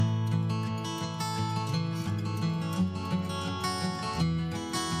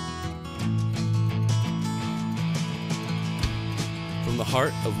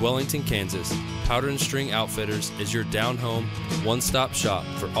heart of Wellington, Kansas, Powder and String Outfitters is your down-home, one-stop shop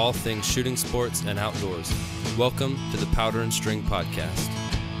for all things shooting sports and outdoors. Welcome to the Powder and String Podcast.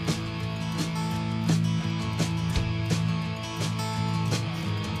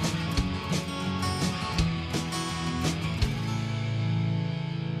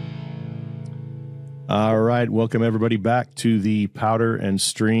 All right, welcome everybody back to the Powder and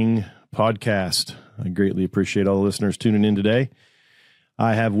String Podcast. I greatly appreciate all the listeners tuning in today.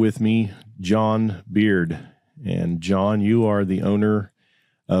 I have with me John Beard. And John, you are the owner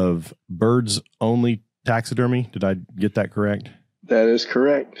of Birds Only Taxidermy. Did I get that correct? That is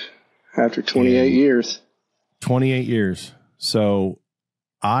correct. After 28 years. 28 years. So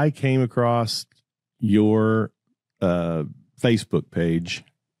I came across your Facebook page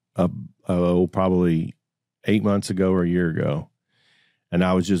probably 8 months ago or a year ago. And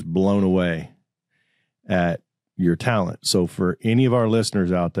I was just blown away at your talent. So for any of our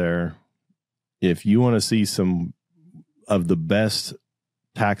listeners out there, if you want to see some of the best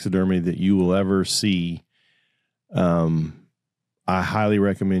taxidermy that you will ever see, I highly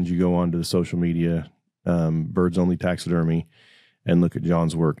recommend you go onto the social media, Birds Only Taxidermy, and look at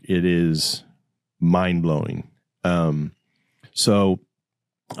John's work. It is mind-blowing. So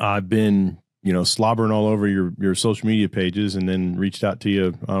I've been, slobbering all over your social media pages, and then reached out to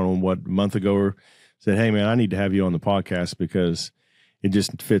you, I don't know what, a month ago, or said, hey man, I need to have you on the podcast because it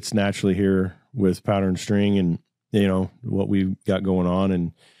just fits naturally here with Powder and String and, what we've got going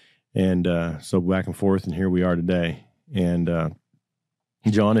on. And so back and forth, and here we are today. And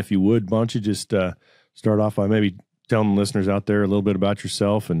John, if you would, why don't you just start off by maybe telling the listeners out there a little bit about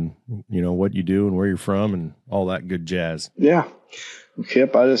yourself and, what you do and where you're from and all that good jazz. Yeah.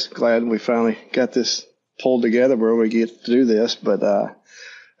 Kip, I'm just glad we finally got this pulled together where we get to do this. But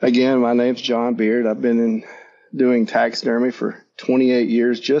again, my name's John Beard. I've been doing taxidermy for 28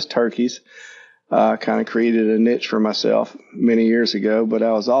 years, just turkeys. Kind of created a niche for myself many years ago, but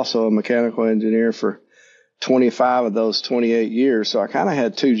I was also a mechanical engineer for 25 of those 28 years. So I kind of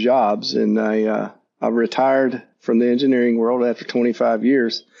had two jobs, and I retired from the engineering world after 25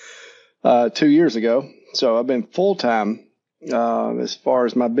 years 2 years ago. So I've been full-time as far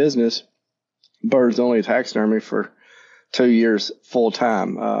as my business, Birds Only Taxidermy, for 2 years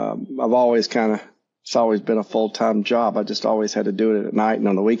full-time. It's always been a full-time job. I just always had to do it at night and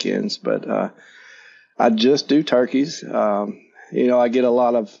on the weekends. But I just do turkeys. I get a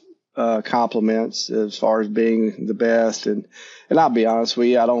lot of compliments as far as being the best. And I'll be honest with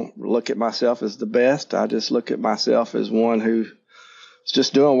you, I don't look at myself as the best. I just look at myself as one who's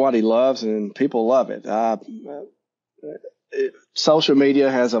just doing what he loves, and people love it. Social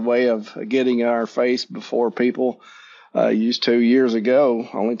media has a way of getting our face before people. Used to years ago,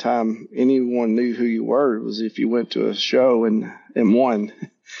 only time anyone knew who you were was if you went to a show and won.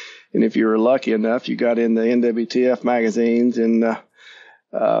 And if you were lucky enough, you got in the NWTF magazines. And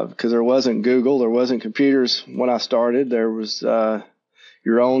because there wasn't Google, there wasn't computers when I started, there was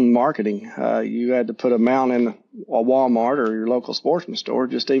your own marketing. You had to put a mount in a Walmart or your local sportsman store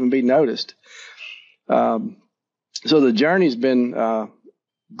just to even be noticed. So the journey's been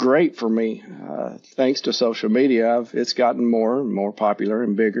great for me. Thanks to social media, it's gotten more and more popular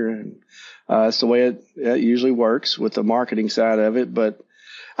and bigger. And it's the way it usually works with the marketing side of it. But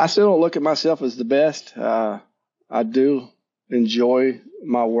I still don't look at myself as the best. I do enjoy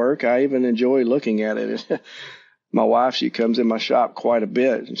my work. I even enjoy looking at it. My wife, she comes in my shop quite a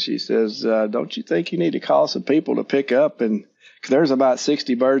bit, and she says, don't you think you need to call some people to pick up? And 'cause there's about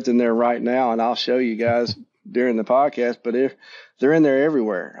 60 birds in there right now, and I'll show you guys during the podcast, but they're in there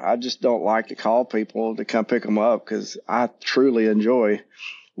everywhere. I just don't like to call people to come pick them up because I truly enjoy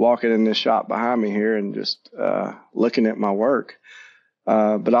walking in this shop behind me here and just looking at my work.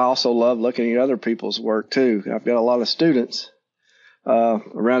 But I also love looking at other people's work too. I've got a lot of students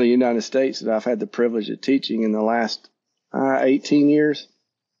around the United States that I've had the privilege of teaching in the last 18 years.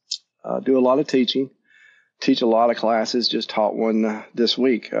 Do a lot of teaching. Teach a lot of classes. Just taught one this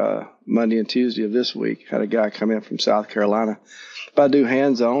week, Monday and Tuesday of this week. Had a guy come in from South Carolina. But I do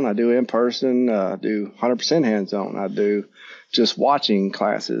hands-on. I do in-person. I do 100% hands-on. I do just watching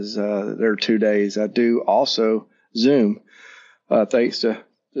classes. There are 2 days. I do also Zoom. Thanks to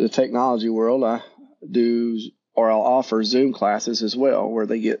the technology world, I'll offer Zoom classes as well, where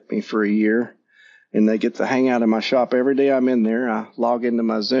they get me for a year, and they get to hang out in my shop every day I'm in there. I log into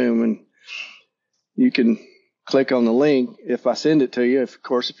my Zoom, and you can click on the link if I send it to you. Of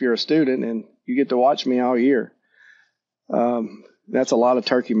course, if you're a student, and you get to watch me all year. That's a lot of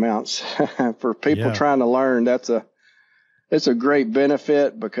turkey mounts for people trying to learn. It's a great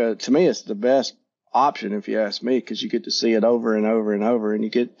benefit because to me, it's the best option, if you ask me, because you get to see it over and over and over, and you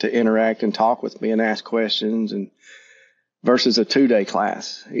get to interact and talk with me and ask questions, and versus a 2-day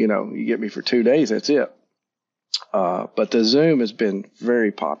class. You get me for 2 days, that's it. But the Zoom has been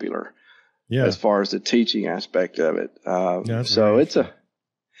very popular as far as the teaching aspect of it. So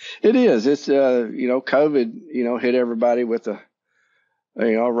it is. It's, COVID, hit everybody with a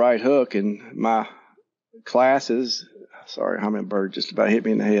right hook, and my classes, sorry, hummingbird just about hit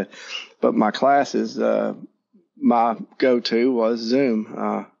me in the head, but my classes, my go-to was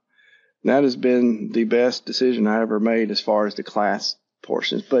Zoom. That has been the best decision I ever made as far as the class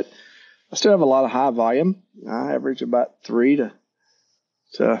portions, but I still have a lot of high volume. I average about 300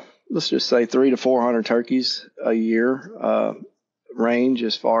 to 400 turkeys a year, range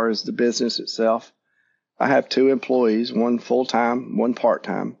as far as the business itself. I have 2 employees, one full-time, one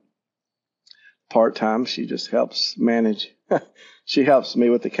part-time. Part-time, she just helps manage. She helps me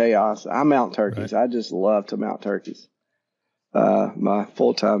with the chaos. I mount turkeys. Right. I just love to mount turkeys. My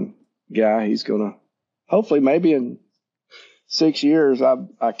full-time guy, he's going to, hopefully maybe in 6 years,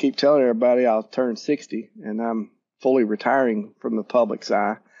 I keep telling everybody I'll turn 60 and I'm fully retiring from the public's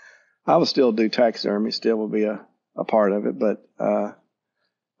eye. I will still do taxidermy, still will be a part of it, but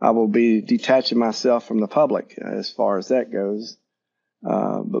I will be detaching myself from the public as far as that goes.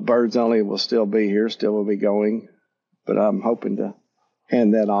 But Birds Only will still be here, still will be going, but I'm hoping to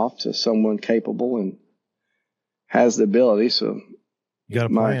hand that off to someone capable and has the ability. So you got a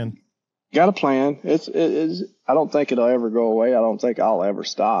plan. Got a plan. I don't think it'll ever go away. I don't think I'll ever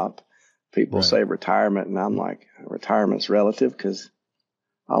stop. People say retirement, and I'm like, retirement's relative because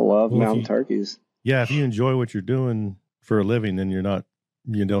I love mountain turkeys. Yeah, if you enjoy what you're doing for a living, then you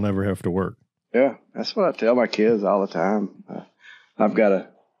don't ever have to work. Yeah, that's what I tell my kids all the time. I've got a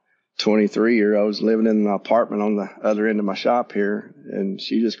 23-year-old who's living in an apartment on the other end of my shop here, and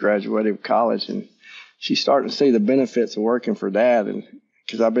she just graduated from college, and she's starting to see the benefits of working for Dad. And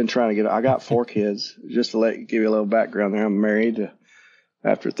because I've been trying to I got 4 kids. Just to give you a little background there, I'm married.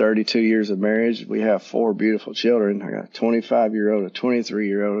 After 32 years of marriage, we have 4 beautiful children. I got a 25-year-old, a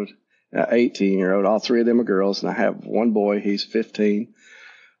 23-year-old, an 18-year-old. All 3 of them are girls, and I have one boy. He's 15.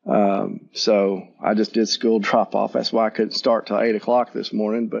 So I just did school drop off. That's why I couldn't start till 8 o'clock this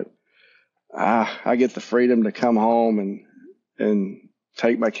morning, but I get the freedom to come home and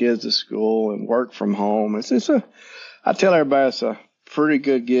take my kids to school and work from home. I tell everybody it's a pretty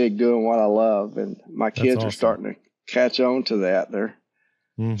good gig doing what I love, and my kids are starting to catch on to that.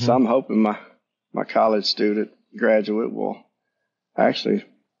 So I'm hoping my college student graduate will actually,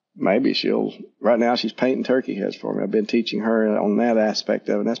 maybe right now she's painting turkey heads for me. I've been teaching her on that aspect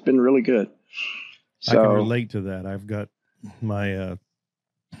of it, and that's been really good. So I can relate to that. I've got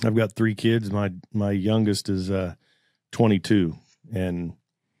 3 kids. My youngest is 22, and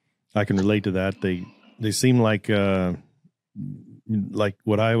I can relate to that. They seem like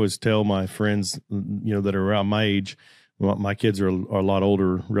what I always tell my friends, that are around my age. Well, my kids are a lot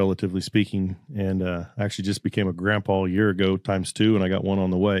older, relatively speaking, and I actually just became a grandpa a year ago ×2, and I got one on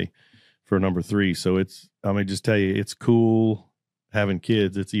the way for number 3. So I mean, just tell you, it's cool having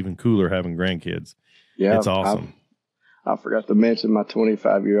kids. It's even cooler having grandkids. Yeah, it's awesome. I forgot to mention my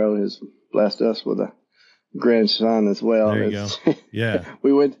 25-year-old has blessed us with a grandson as well. There you go. Yeah.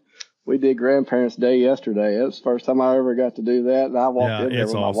 We did Grandparents' Day yesterday. It was the first time I ever got to do that. And I walked in there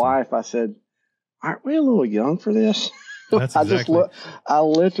with my wife. I said, aren't we a little young for this? That's exactly. I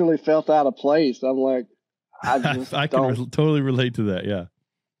literally felt out of place. I'm like, I can totally relate to that. Yeah.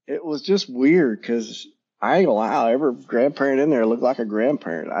 It was just weird because I ain't gonna lie, every grandparent in there looked like a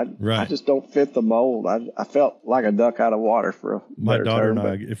grandparent. I just don't fit the mold. I felt like a duck out of water for my daughter and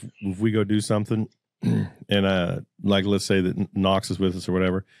I. If we go do something, and like let's say that Knox is with us or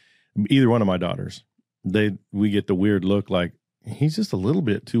whatever, either one of my daughters, we get the weird look like he's just a little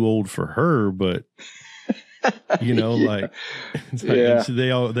bit too old for her, but. Like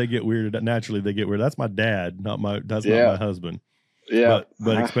they get weird. Naturally, they get weird. That's my dad, not my husband. Yeah.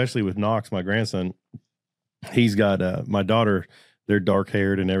 But especially with Knox, my grandson, he's got my daughter. They're dark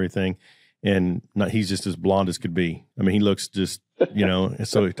haired and everything, and he's just as blonde as could be. I mean, he looks just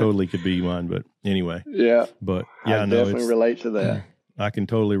so it totally could be mine. But anyway, yeah. But I definitely relate to that. I can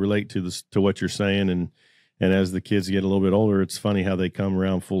totally relate to what you're saying, and as the kids get a little bit older, it's funny how they come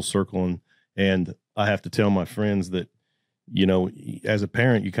around full circle and I have to tell my friends that, as a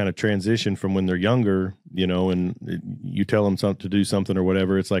parent, you kind of transition from when they're younger, and you tell them to do something or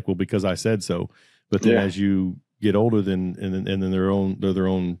whatever. It's like, well, because I said so. But then as you get older, then they're their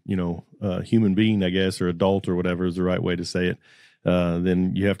own, human being, I guess, or adult or whatever is the right way to say it.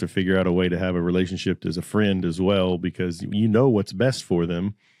 Then you have to figure out a way to have a relationship as a friend as well, because you know what's best for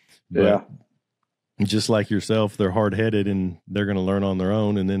them. But just like yourself, they're hard-headed and they're going to learn on their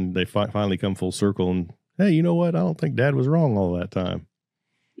own. And then they finally come full circle and, hey, you know what? I don't think Dad was wrong all that time.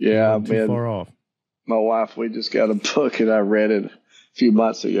 Yeah, too far off. My wife, we just got a book and I read it a few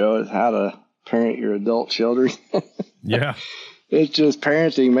months ago. It's How to Parent Your Adult Children. Yeah. It's just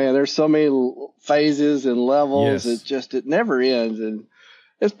parenting, man. There's so many phases and levels. Yes. It never ends. And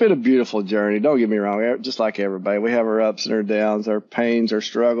it's been a beautiful journey. Don't get me wrong. Just like everybody, we have our ups and our downs, our pains, our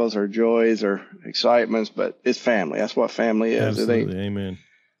struggles, our joys, our excitements, but it's family. That's what family is. Absolutely. Amen.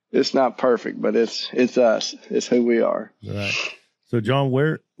 It's not perfect, but it's us. It's who we are. Right. So John,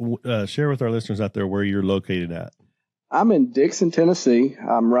 share with our listeners out there where you're located at. I'm in Dixon, Tennessee.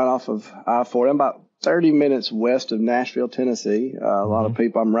 I'm right off of I-40. I'm about 30 minutes west of Nashville, Tennessee. A lot of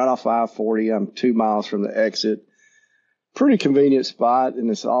people, I'm right off I-40. I'm 2 miles from the exit. Pretty convenient spot, and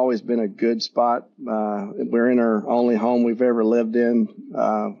it's always been a good spot. We're in our only home we've ever lived in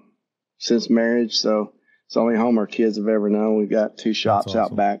since marriage, so it's the only home our kids have ever known. We've got 2 shops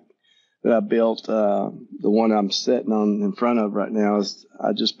out back that I built. The one I'm sitting on in front of right now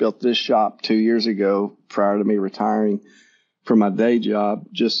I just built this shop 2 years ago prior to me retiring from my day job,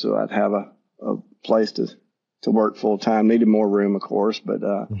 just so I'd have a place to work full time. Needed more room, of course, but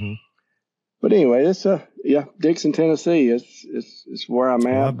But anyway, it's Dixon, Tennessee. It's where I'm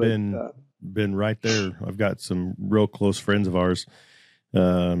at. I've been right there. I've got some real close friends of ours.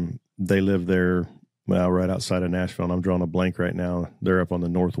 They live there, right outside of Nashville. And I'm drawing a blank right now. They're up on the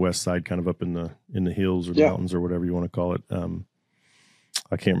northwest side, kind of up in the hills or mountains or whatever you want to call it.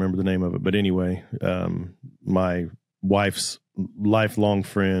 I can't remember the name of it, but anyway, my wife's lifelong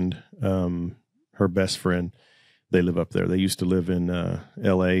friend, her best friend, they live up there. They used to live in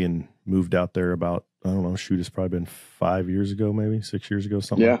L.A. and moved out there about, I don't know, it's probably been 5 years ago, maybe 6 years ago,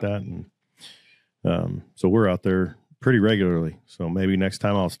 something like that. And so we're out there pretty regularly. So maybe next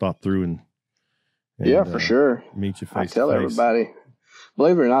time I'll stop through and for sure. Meet you face to face. I tell everybody,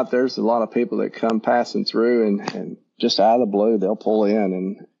 believe it or not, there's a lot of people that come passing through and just out of the blue, they'll pull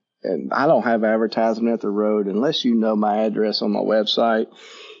in and I don't have advertisement at the road unless you know my address on my website.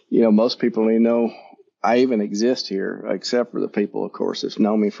 You know, most people don't even know I even exist here, except for the people, of course, that's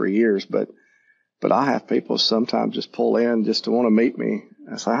known me for years. But I have people sometimes just pull in just to want to meet me.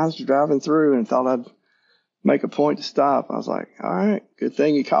 I was like, I was driving through and thought I'd make a point to stop. I was like, all right, good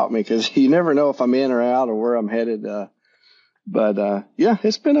thing you caught me, because you never know if I'm in or out or where I'm headed.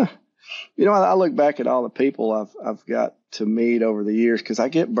 It's been I look back at all the people I've got to meet over the years, because I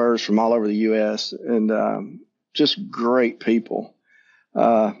get birds from all over the U.S. and just great people.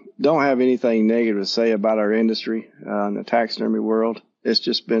 Don't have anything negative to say about our industry in the taxidermy world. It's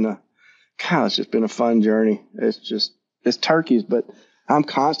just been a fun journey. It's turkeys, but I'm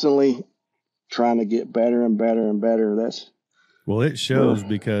constantly trying to get better and better and better. It shows,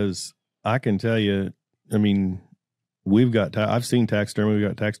 because I can tell you, I mean, I've seen taxidermy. We've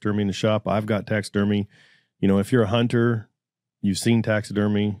got taxidermy in the shop. I've got taxidermy. You know, if you're a hunter, you've seen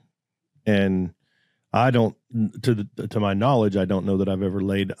taxidermy, and I don't, to my knowledge, I don't know that I've ever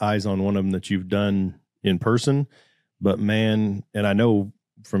laid eyes on one of them that you've done in person, but man, and I know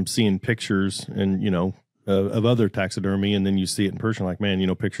from seeing pictures and, of other taxidermy, and then you see it in person, like,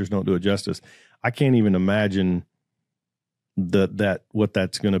 man, pictures don't do it justice. I can't even imagine what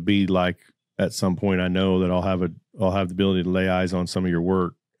that's going to be like at some point. I know that I'll have the ability to lay eyes on some of your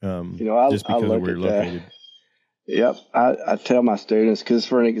work, just because of where you're located. Yep. I tell my students, because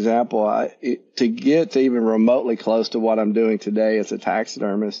for an example, to get to even remotely close to what I'm doing today as a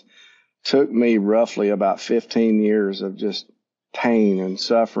taxidermist took me roughly about 15 years of just pain and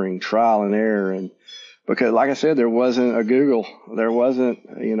suffering, trial and error. And because, like I said, there wasn't a Google, there wasn't,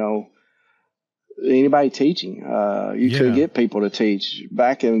 anybody teaching. You couldn't get people to teach.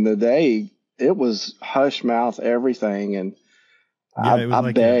 Back in the day, it was hush mouth everything. And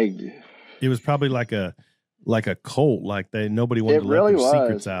I begged. It was probably like a cult, like nobody wanted to let their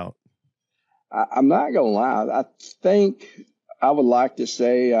secrets out. I'm not gonna lie. I think I would like to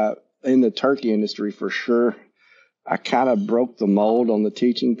say in the turkey industry for sure, I kind of broke the mold on the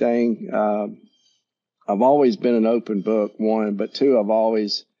teaching thing. I've always been an open book, one, but two,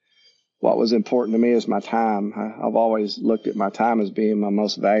 what was important to me is my time. I've always looked at my time as being my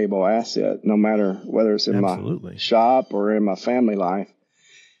most valuable asset, no matter whether it's in my shop or in my family life.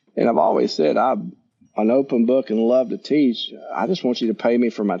 And I've always said, I'm an open book and love to teach. I just want you to pay me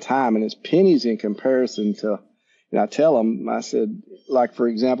for my time. And it's pennies in comparison to, and I tell them, I said, like, for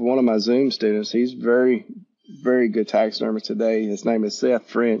example, one of my Zoom students, he's very, very good taxidermist today. His name is Seth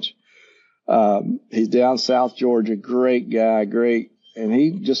French. He's down South Georgia, great guy, and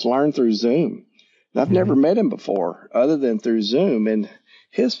he just learned through Zoom. And I've never met him before other than through Zoom. And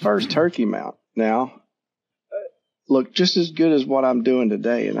his first turkey mount, now look just as good as what I'm doing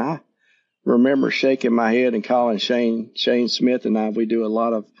today. And I remember shaking my head and calling Shane Smith and I, we do a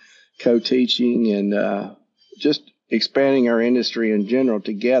lot of co-teaching and just expanding our industry in general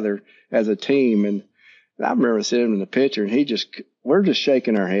together as a team. And I remember sitting in the picture and we're just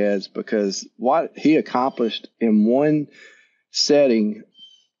shaking our heads because what he accomplished in one setting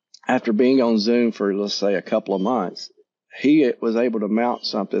after being on Zoom for, let's say, a couple of months, he was able to mount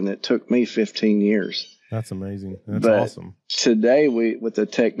something that took me 15 years. That's amazing. That's awesome. Today, with the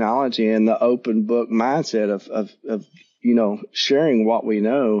technology and the open book mindset of sharing what we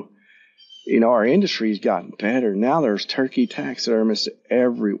know, our industry's gotten better. Now there's turkey taxidermists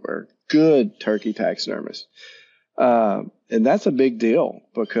everywhere, good turkey taxidermists. And that's a big deal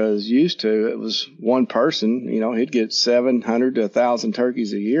because used to it was one person, he'd get 700 to 1,000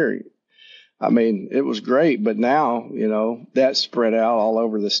 turkeys a year. I mean, it was great, but now, that's spread out all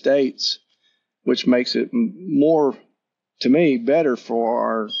over the states, which makes it more, to me, better for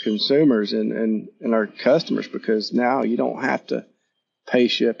our consumers and our customers because now you don't have to pay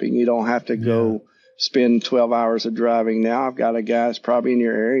shipping. You don't have to go spend 12 hours of driving. Now I've got a guy that's probably in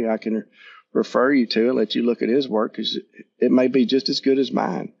your area I can refer you to and let you look at his work because it may be just as good as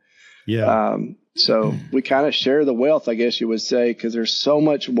mine. Yeah. So we kind of share the wealth, I guess you would say, because there's so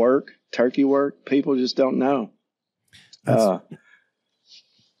much work, turkey work, people just don't know.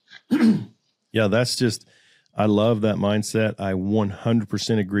 Yeah, that's just, I love that mindset. I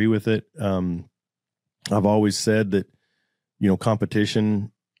 100% agree with it. I've always said that,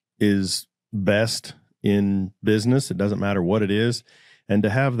 competition is best in business. It doesn't matter what it is. And to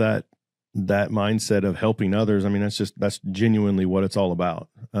have that mindset of helping others, I mean, that's genuinely what it's all about.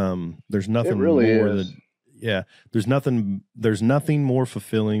 There's nothing really more is. There's nothing more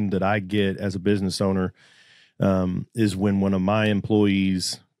fulfilling that I get as a business owner, is when one of my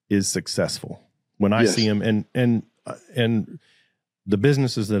employees is successful. When I see them and the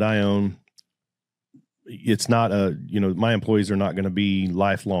businesses that I own, it's not my employees are not going to be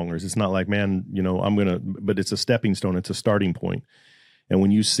lifelongers. It's not like, man, but it's a stepping stone. It's a starting point. And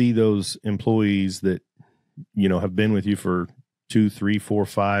when you see those employees that, have been with you for 2, 3, 4,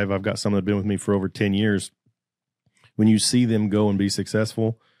 5, I've got some that have been with me for over 10 years. When you see them go and be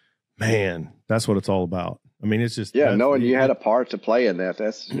successful, man, that's what it's all about. I mean, it's just, knowing you had a part to play in that.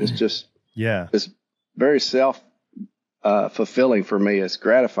 It's just, it's very fulfilling for me. It's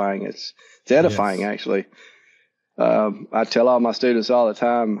gratifying. It's edifying, actually. I tell all my students all the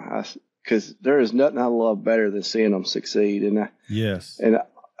time, because there is nothing I love better than seeing them succeed. And and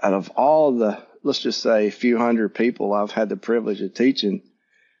out of all the, let's just say, a few hundred people I've had the privilege of teaching,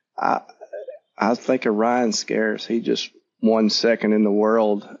 I think of Ryan Scares. He just won second in the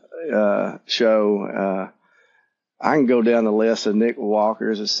world show. I can go down the list of Nick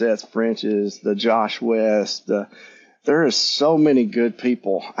Walkers, the Seth Frenches, the Josh West. There is so many good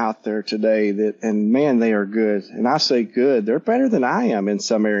people out there today and man, they are good. And I say good, they're better than I am in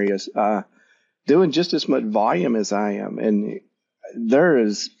some areas, doing just as much volume as I am. And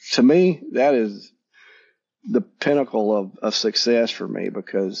to me, that is the pinnacle of success for me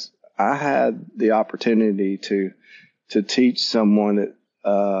because I had the opportunity to teach someone that,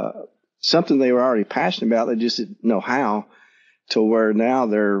 something they were already passionate about. They just didn't know how, to where now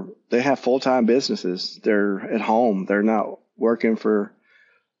they have full-time businesses. They're at home. They're not working for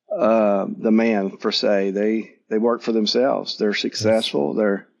the man per se. They work for themselves. They're successful.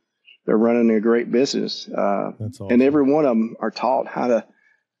 They're running a great business. That's awesome. And every one of them are taught how to,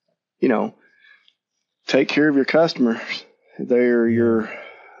 take care of your customers. In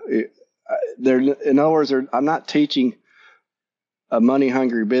other words, I'm not teaching a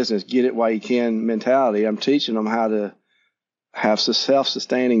money-hungry business, get it while you can mentality. I'm teaching them how to have a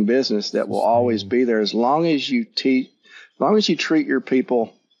self-sustaining business that will always be there as long as you treat your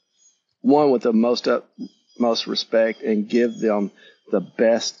people, one, with the most respect and give them the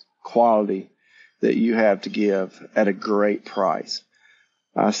best quality that you have to give at a great price.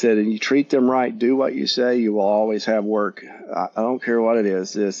 I said, and you treat them right, do what you say, you will always have work. I don't care what it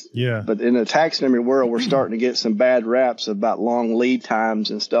is. But in the taxidermy world, we're starting to get some bad raps about long lead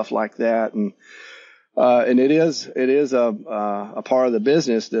times and stuff like that. And it is a part of the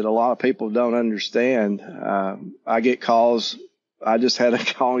business that a lot of people don't understand. I get calls. I just had a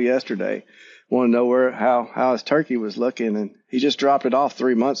call yesterday. Want to know how his turkey was looking, and he just dropped it off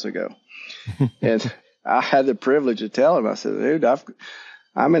 3 months ago. And I had the privilege of telling him, I said, dude,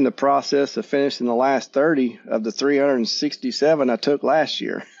 I'm in the process of finishing the last 30 of the 367 I took last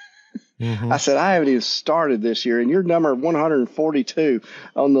year. Mm-hmm. I said, I haven't even started this year, and you're number 142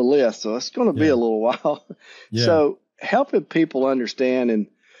 on the list, so it's going to be a little while. So helping people understand, and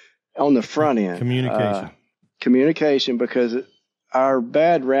on the front end. Communication, because our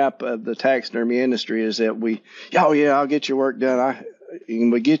bad rap of the taxidermy industry is that I'll get your work done.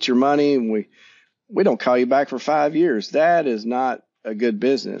 We get your money, and we don't call you back for 5 years. That is not a good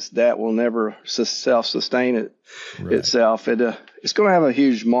business. That will never self-sustain itself. It's going to have a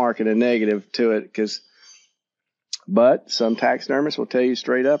huge mark and a negative to it, but some taxidermists will tell you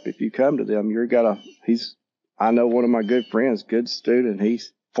straight up, if you come to them, I know one of my good friends, good student,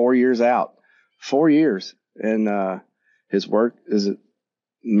 he's 4 years out, 4 years. And, his work is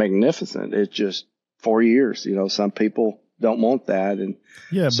magnificent. It's just 4 years. Some people don't want that. And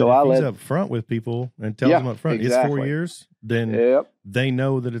but if he's up front with people and tells them up front, exactly. It's 4 years, then they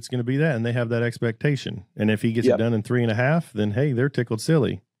know that it's going to be that, and they have that expectation. And if he gets it done in 3.5, then hey, they're tickled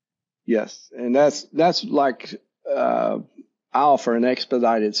silly. Yes. And that's like, I offer an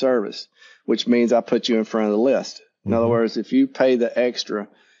expedited service, which means I put you in front of the list. In other words, if you pay the extra,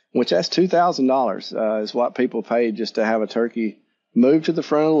 which that's $2,000 is what people pay just to have a turkey moved to the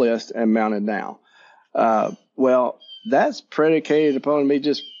front of the list and mounted down. Well, that's predicated upon me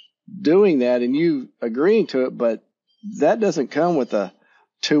just doing that and you agreeing to it, but that doesn't come with a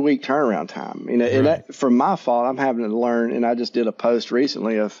 2-week turnaround time. And that, from my fault, I'm having to learn, and I just did a post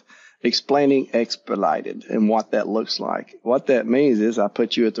recently of explaining expedited and what that looks like. What that means is I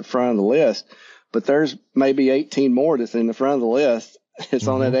put you at the front of the list, but there's maybe 18 more that's in the front of the list. It's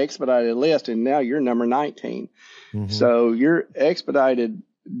on that expedited list, and now you're number 19. So your expedited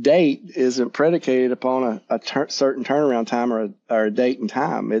date isn't predicated upon a certain turnaround time or a date and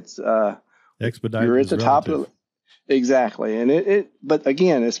time. It's expedited. You're at the top of exactly, and but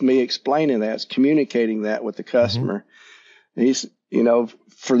again, it's me explaining that, it's communicating that with the customer. He's,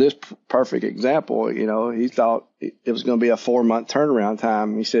 for this perfect example, he thought it was going to be a 4-month turnaround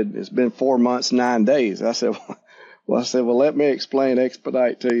time. He said it's been 4 months, 9 days. I said, well, let me explain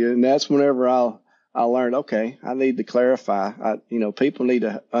expedite to you. And that's whenever I learned, okay, I need to clarify. People need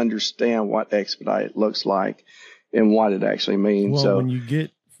to understand what expedite looks like and what it actually means. Well, when you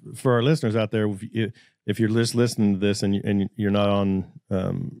get, for our listeners out there, if you're just listening to this and you're not on,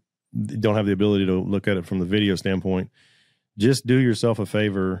 don't have the ability to look at it from the video standpoint, just do yourself a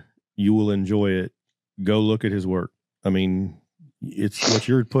favor. You will enjoy it. Go look at his work. I mean, it's what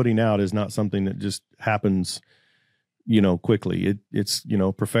you're putting out is not something that just happens quickly. It's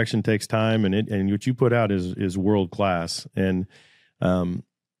perfection takes time, and what you put out is world class. And I'm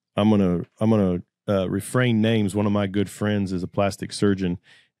gonna refrain names. One of my good friends is a plastic surgeon.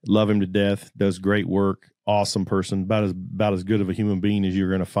 Love him to death. Does great work. Awesome person. About as good of a human being as you're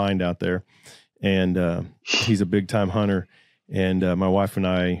going to find out there. And he's a big time hunter. And my wife and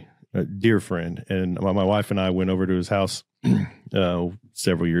I, a dear friend, and my wife and I went over to his house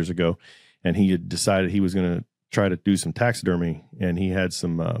several years ago, and he had decided he was going to try to do some taxidermy, and he had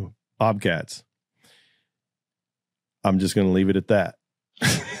some bobcats. I'm just going to leave it at that.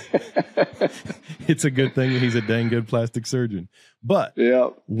 It's a good thing he's a dang good plastic surgeon. But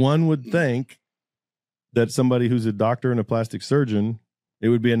one would think that somebody who's a doctor and a plastic surgeon, it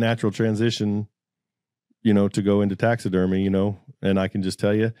would be a natural transition, to go into taxidermy, and I can just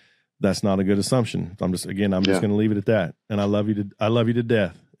tell you that's not a good assumption. I'm just going to leave it at that. And I love you to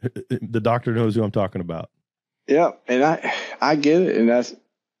death. The doctor knows who I'm talking about. Yeah, and I get it, and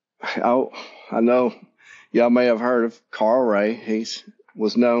I know y'all may have heard of Carl Ray. He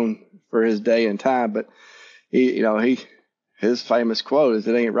was known for his day and time, but his famous quote is,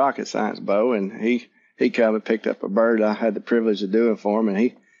 "It ain't rocket science, Bo." And he come and picked up a bird I had the privilege of doing for him, and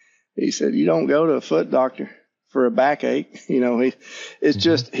he said, "You don't go to a foot doctor for a backache." He's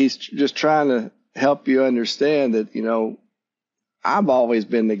just trying to help you understand that I've always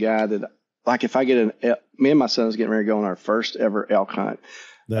been the guy that, like, if I get me and my son's getting ready to go on our first ever elk hunt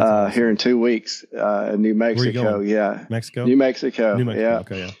here in 2 weeks in New Mexico. Yeah. Mexico? New Mexico. Yeah.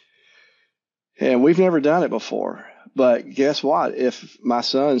 Okay, yeah. And we've never done it before. But guess what? If my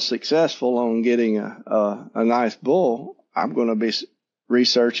son's successful on getting a nice bull, I'm going to be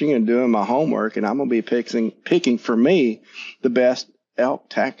researching and doing my homework, and I'm going to be picking for me the best elk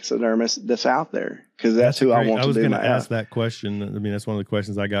taxidermist that's out there, because that's who I want to do. I was going to ask that question. I mean, that's one of the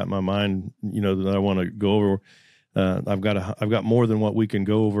questions I got in my mind, that I want to go over. I've got more than what we can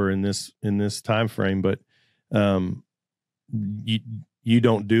go over in this time frame, but you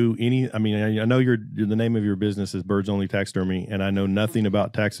don't do any. I mean, I know the name of your business is Birds Only Taxidermy, and I know nothing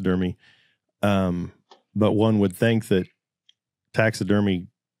about taxidermy. But one would think that taxidermy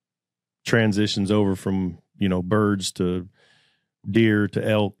transitions over from birds to deer to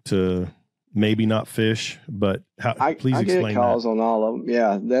elk to maybe not fish, but please explain that. I get calls on all of them.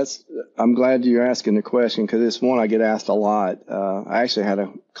 Yeah, I'm glad you're asking the question because it's one I get asked a lot. I actually had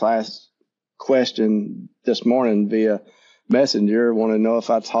a class question this morning via Messenger, want to know if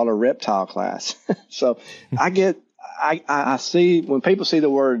I taught a reptile class. So I see when people see the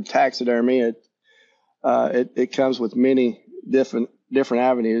word taxidermy, it comes with many different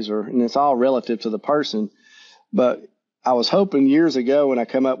avenues, and it's all relative to the person. But I was hoping years ago when I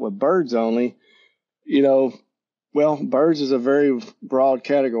come up with birds only, well, birds is a very broad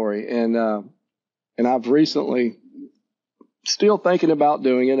category, and I've recently still thinking about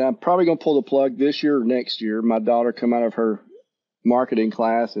doing it. I'm probably going to pull the plug this year or next year. My daughter come out of her marketing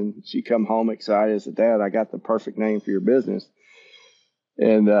class, and she come home excited and said, "Dad, I got the perfect name for your business."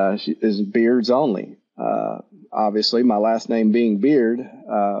 And she is Beards Only. Obviously, my last name being Beard,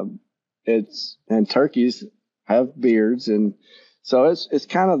 and turkeys have beards, and so it's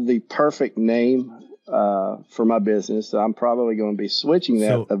kind of the perfect name for my business. So I'm probably going to be switching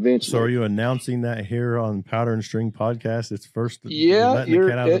that eventually. So are you announcing that here on Powder and String Podcast? It's first. Yeah,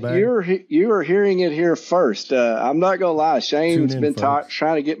 you are hearing it here first. I'm not going to lie. Shane's been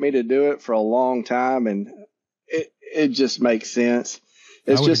trying to get me to do it for a long time, and it just makes sense.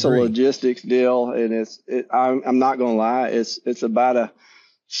 It's just agree. A logistics deal, and I'm not going to lie. It's about a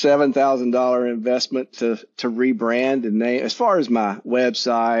 $7,000 investment to rebrand and name, as far as my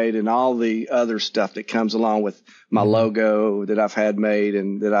website and all the other stuff that comes along with my logo that I've had made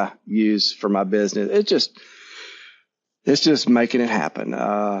and that I use for my business. It's just making it happen.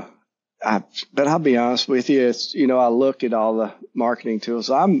 But I'll be honest with you. It's, I look at all the marketing tools.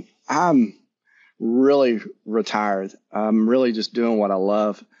 I'm really retired. I'm really just doing what I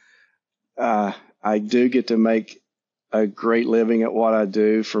love. I do get to make a great living at what I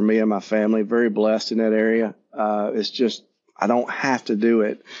do for me and my family. Very blessed in that area. It's just, I don't have to do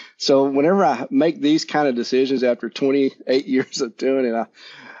it. So whenever I make these kind of decisions after 28 years of doing it,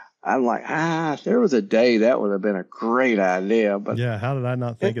 I'm like, if there was a day that would have been a great idea. But yeah, how did I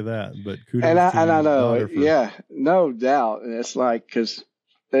not think of that? But kudos and to I know, yeah, no doubt. And it's like, because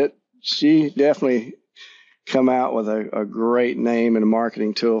she definitely come out with a great name and a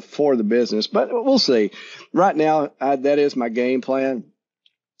marketing tool for the business, but we'll see. Right now, that is my game plan.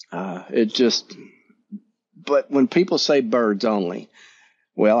 But when people say birds only,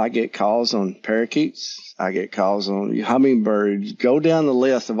 well, I get calls on parakeets. I get calls on hummingbirds. Go down the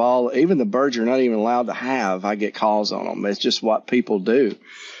list of even the birds you're not even allowed to have. I get calls on them. It's just what people do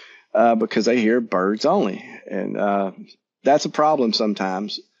because they hear birds only. And that's a problem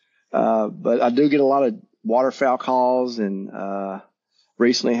sometimes. But I do get a lot of waterfowl calls, and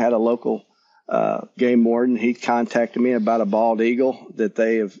recently had a local game warden. He contacted me about a bald eagle that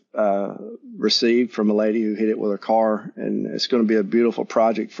they have received from a lady who hit it with her car, and it's going to be a beautiful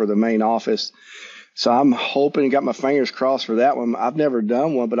project for the main office. So I'm hoping, got my fingers crossed for that one. I've never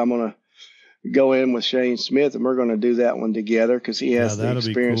done one, but I'm going to go in with Shane Smith, and we're going to do that one together because he has the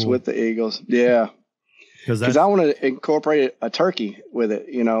experience with the eagles. Yeah. Because I want to incorporate a turkey with it.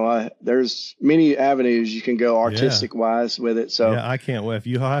 There's many avenues you can go artistic wise with it. So yeah, I can't wait.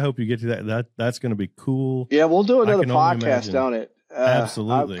 I hope you get to that. That's going to be cool. Yeah, we'll do another podcast on it.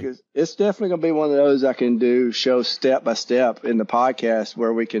 Absolutely. It's definitely going to be one of those I can show step by step in the podcast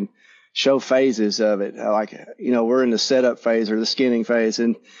where we can show phases of it. Like, we're in the setup phase or the skinning phase,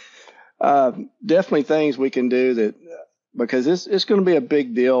 and definitely things we can do that, because it's going to be a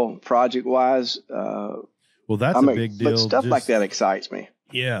big deal project wise. Well, that's a big deal. But stuff like that excites me.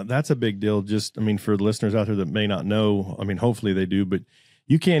 Yeah, that's a big deal. Just, for the listeners out there that may not know, hopefully they do, but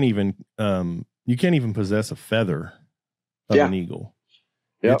you can't even possess a feather of an eagle.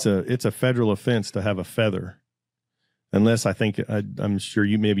 Yep. It's a federal offense to have a feather, unless I'm sure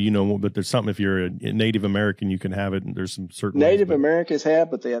but there's something, if you're a Native American, you can have it, and there's some certain Native Americans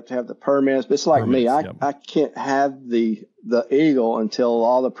but they have to have the permits. But it's like me, I can't have the eagle until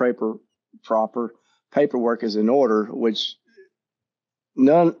all the proper paperwork is in order, which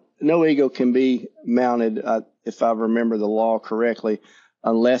no eagle can be mounted, if I remember the law correctly,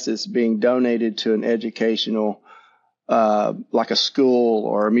 unless it's being donated to an educational, like a school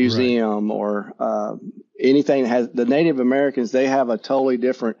or a museum, or anything that has the Native Americans. They have a totally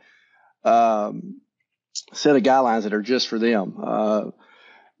different set of guidelines that are just for them.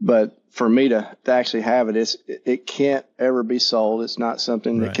 But for me to actually have it, it can't ever be sold. It's not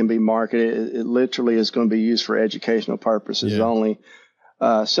something that can be marketed. It literally is going to be used for educational purposes only.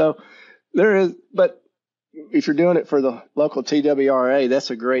 So there is, but if you're doing it for the local TWRA,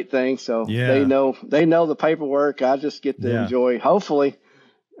 that's a great thing. So they know the paperwork. I just get to enjoy. Hopefully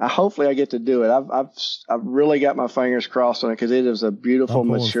I get to do it. I've really got my fingers crossed on it, because it is a beautiful,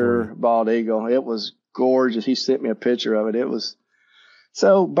 mature bald eagle. It was gorgeous. He sent me a picture of it. It was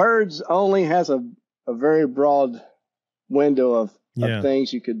So birds only has a very broad window of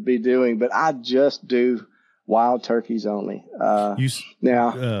things you could be doing, but I just do wild turkeys only.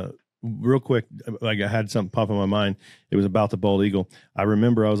 Now, real quick, like I had something pop in my mind. It was about the bald eagle. I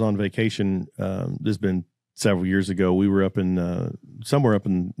remember I was on vacation. This has been several years ago. We were up in somewhere up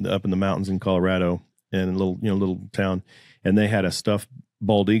in the mountains in Colorado, in a little town, and they had a stuffed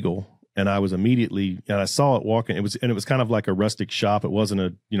bald eagle. And I was immediately, and I saw it walking. It was kind of like a rustic shop. It wasn't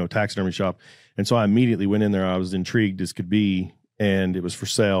a taxidermy shop. And so I immediately went in there. I was intrigued as could be, and it was for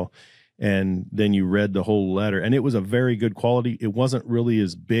sale. And then you read the whole letter, and it was a very good quality. It wasn't really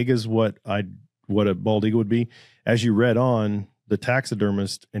as big as what a bald eagle would be. As you read on, the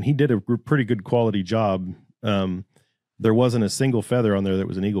taxidermist, and he did a pretty good quality job. There wasn't a single feather on there that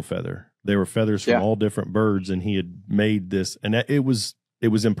was an eagle feather. They were feathers from all different birds, and he had made this, and it was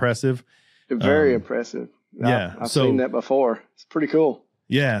impressive. Very impressive. I've seen that before. It's pretty cool.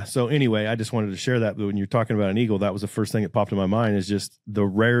 Yeah. So anyway, I just wanted to share that. But when you're talking about an eagle, that was the first thing that popped in my mind, is just the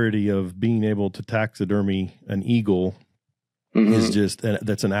rarity of being able to taxidermy an eagle is just,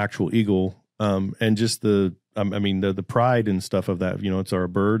 that's an actual eagle. And just the pride and stuff of that, it's our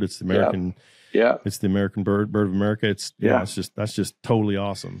bird. It's the American. Yeah. It's the American bird of America. It's, that's just totally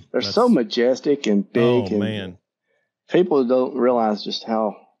awesome. They're so majestic and big. Oh, man. People don't realize just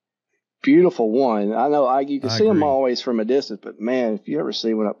how beautiful one. I know you can see them always from a distance, but man, if you ever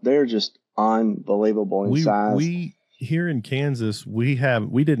see one up, they're just unbelievable in size. We here in Kansas,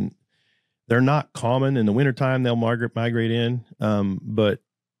 they're not common in the wintertime. They'll migrate in. But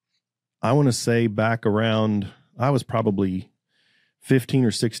I want to say back around, I was probably 15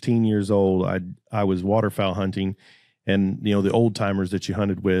 or 16 years old. I was waterfowl hunting, and the old timers that you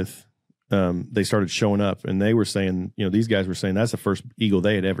hunted with, they started showing up, and they were saying, these guys were saying that's the first eagle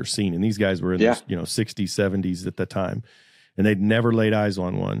they had ever seen. And these guys were in the 60s, 70s at the time, and they'd never laid eyes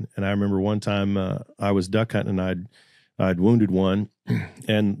on one. And I remember one time I was duck hunting, and I'd wounded one,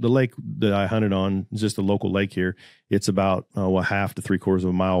 and the lake that I hunted on is just a local lake here. It's about half to 3/4 of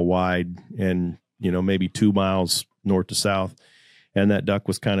a mile wide, and maybe 2 miles north to south. And that duck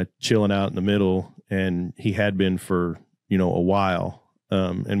was kind of chilling out in the middle, and he had been for a while.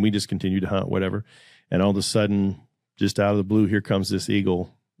 And we just continued to hunt, whatever. And all of a sudden, just out of the blue, here comes this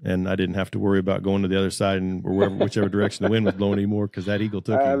eagle. And I didn't have to worry about going to the other side whichever direction the wind was blowing anymore, because that eagle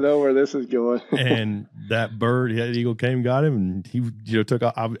took him. I know where this is going. And that eagle came, got him, and he took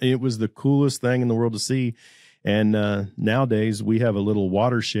off. It was the coolest thing in the world to see. And nowadays, we have a little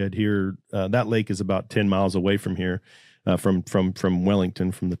watershed here. That lake is about 10 miles away from here, from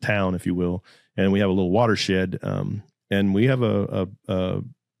Wellington, from the town, if you will. And we have a little watershed. And we have a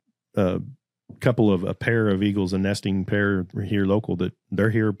couple of a pair of eagles, a nesting pair here local, that they're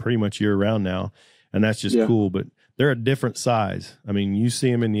here pretty much year round now. And that's just cool. But they're a different size. I mean, you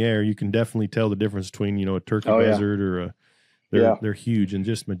see them in the air, you can definitely tell the difference between, a turkey buzzard or they're huge and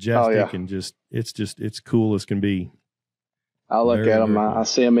just majestic and it's cool as can be. I look at them. I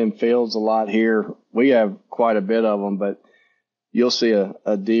see them in fields a lot here. We have quite a bit of them, but you'll see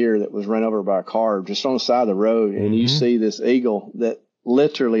a deer that was run over by a car just on the side of the road, and you see this eagle that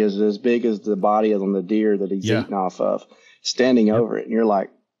literally is as big as the body of the deer that he's eating off of, standing over it. And you're like,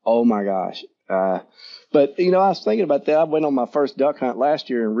 oh my gosh. But I was thinking about that. I went on my first duck hunt last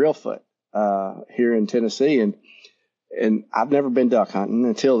year in Reelfoot, here in Tennessee, and I've never been duck hunting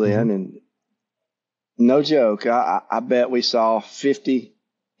until then. And no joke, I bet we saw 50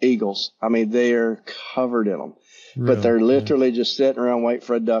 eagles. I mean, they are covered in them. But they're literally just sitting around waiting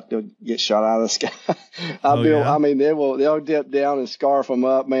for a duck to get shot out of the sky. I mean, they'll dip down and scarf them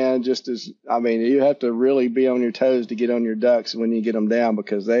up, man. You have to really be on your toes to get on your ducks when you get them down,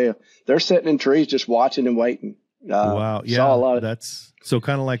 because they're sitting in trees just watching and waiting. Wow. Yeah. Saw a lot of, that's so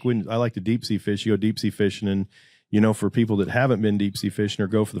kind of like when I like to deep sea fish. You go deep sea fishing, and for people that haven't been deep sea fishing or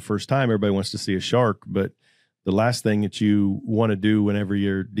go for the first time, everybody wants to see a shark. But the last thing that you want to do whenever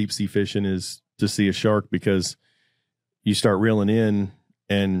you're deep sea fishing is to see a shark, because you start reeling in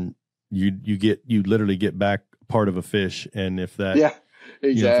and you literally get back part of a fish. And if that,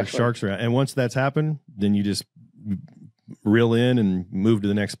 if sharks are out, and once that's happened, then you just reel in and move to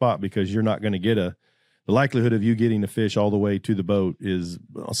the next spot, because you're not going to get the likelihood of you getting a fish all the way to the boat is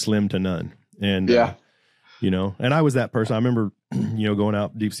slim to none. And, and I was that person. I remember, going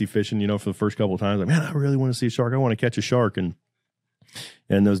out deep sea fishing, for the first couple of times, like, man, I really want to see a shark. I want to catch a shark. And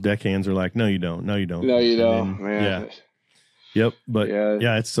those deckhands are like, no, you don't. No, you don't. No, you don't, man. Yeah. Yep. But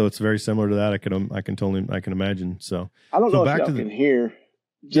it's very similar to that. I can imagine. So I don't know if y'all can hear,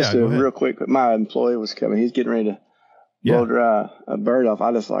 just real quick, but my employee was coming. He's getting ready to blow dry a bird off.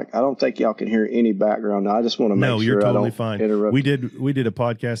 I don't think y'all can hear any background. I just want to make sure you're totally I don't fine. interrupt. We did a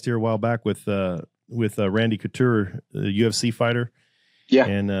podcast here a while back with Randy Couture, the UFC fighter. Yeah.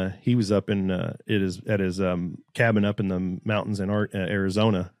 And he was up in at his cabin up in the mountains in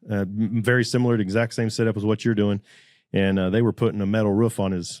Arizona. Very similar to exact same setup as what you're doing. And they were putting a metal roof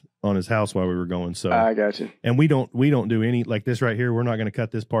on his house while we were going. So I got you. And we don't do any like this right here. We're not going to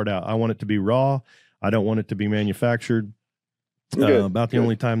cut this part out. I want it to be raw. I don't want it to be manufactured. About the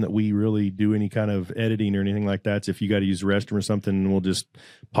only time that we really do any kind of editing or anything like that is if you got to use the restroom or something, and we'll just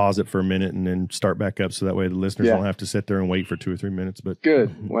pause it for a minute and then start back up. So that way the listeners don't have to sit there and wait for 2 or 3 minutes. But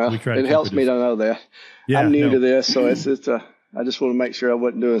good. Well, it helps me to know that. Yeah, I'm new to this. So it's I just want to make sure I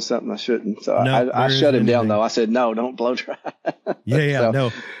wasn't doing something I shouldn't. So I shut him down though. I said, no, don't blow dry.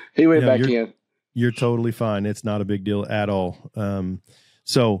 No. He went back in. You're totally fine. It's not a big deal at all.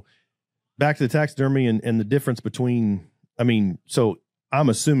 So back to the taxidermy and the difference between, so I'm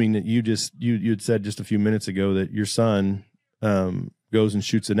assuming that you'd said just a few minutes ago that your son goes and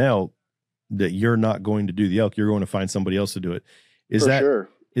shoots an elk, that you're not going to do the elk. You're going to find somebody else to do it. Is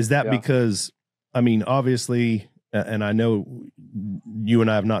that because, obviously, and I know you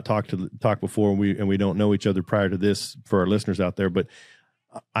and I have not talked before, and we don't know each other prior to this for our listeners out there, but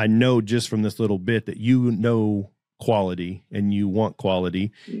I know just from this little bit that you know quality and you want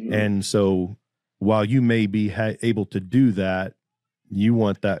quality. Mm-hmm. And so while you may be able to do that, you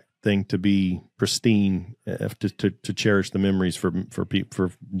want that thing to be pristine, to cherish the memories for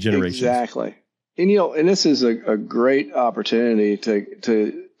generations. Exactly. And, and this is a great opportunity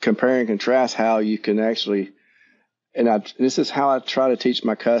to compare and contrast how you can actually, this is how I try to teach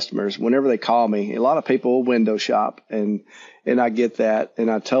my customers whenever they call me. A lot of people will window shop, and I get that, and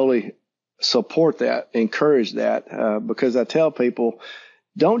I totally support that, encourage that, because I tell people,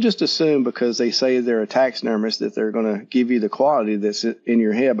 don't just assume because they say they're a taxidermist that they're going to give you the quality that's in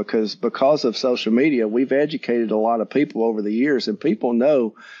your head, because of social media, we've educated a lot of people over the years, and people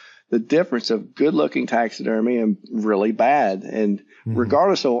know the difference of good-looking taxidermy and really bad. And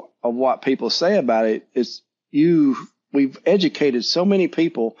regardless of what people say about it, we've educated so many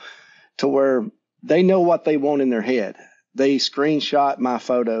people to where they know what they want in their head. They screenshot my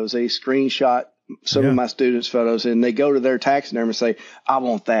photos. They screenshot some of my students' photos, and they go to their taxidermist and say, I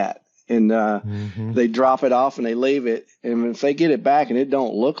want that. And they drop it off and they leave it. And if they get it back and it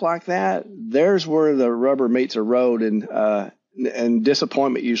don't look like that, there's where the rubber meets the road, and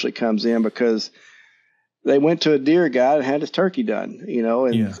disappointment usually comes in, because they went to a deer guy and had his turkey done,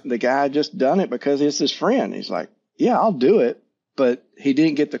 and the guy just done it because it's his friend. He's like, yeah, I'll do it. But he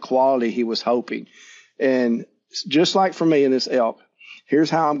didn't get the quality he was hoping. And just like for me in this elk, here's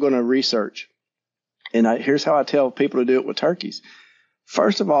how I'm going to research. And here's how I tell people to do it with turkeys.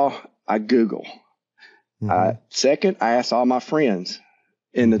 First of all, I Google. Second, I ask all my friends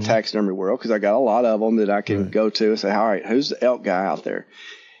in the taxidermy world, because I got a lot of them that I can go to and say, all right, who's the elk guy out there?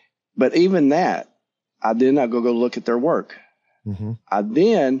 But even that, I go look at their work. I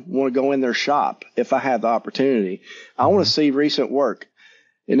then want to go in their shop if I have the opportunity. I want to see recent work.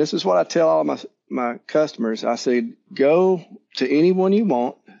 And this is what I tell all my customers. I said, go to anyone you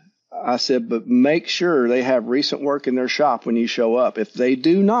want. I said, but make sure they have recent work in their shop when you show up. If they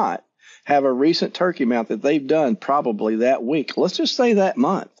do not have a recent turkey mount that they've done probably that week, let's just say that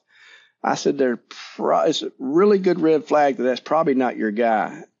month, I said, it's a really good red flag that's probably not your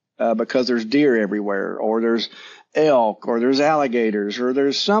guy, because there's deer everywhere, or there's elk, or there's alligators, or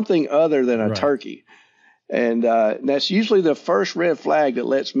there's something other than a turkey. And that's usually the first red flag that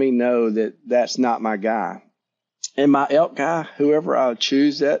lets me know that that's not my guy. And my elk guy, whoever I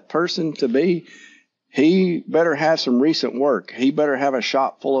choose that person to be, he better have some recent work. He better have a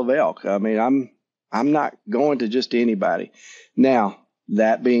shop full of elk. I'm not going to just anybody. Now,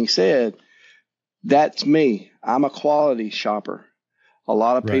 that being said, that's me. I'm a quality shopper. A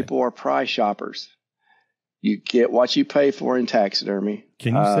lot of people are price shoppers. You get what you pay for in taxidermy.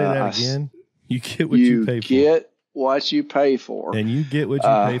 Can you say that again? You get what you pay for. You get what you pay for. And you get what you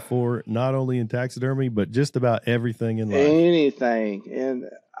pay for, not only in taxidermy, but just about everything in life. Anything. And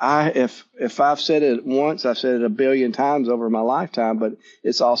if I've said it once, I've said it 1 billion times over my lifetime, but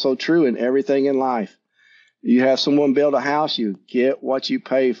it's also true in everything in life. You have someone build a house, you get what you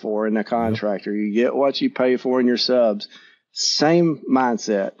pay for in a contractor. You get what you pay for in your subs. Same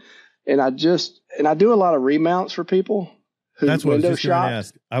mindset. And I do a lot of remounts for people. That's what I was just going to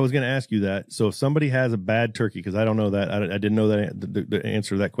ask. I was going to ask you that. So if somebody has a bad turkey, because I don't know that, I didn't know that the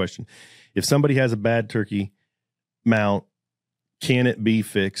answer to that question. If somebody has a bad turkey mount, can it be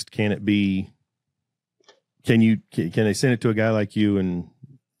fixed? Can they send it to a guy like you and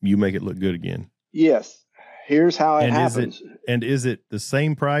you make it look good again? Yes. here's how it happens. Is it the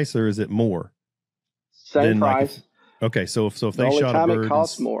same price or is it more? Same price. Okay, so if they the shot a bird, only time it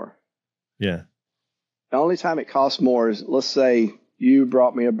costs more. Yeah. The only time it costs more is, let's say you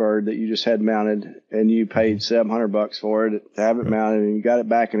brought me a bird that you just had mounted and you paid $700 for it to have it mounted, and you got it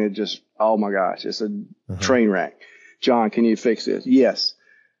back and it just, oh my gosh, it's a train wreck. John, can you fix this? Yes.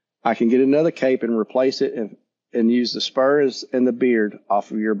 I can get another cape and replace it and use the spurs and the beard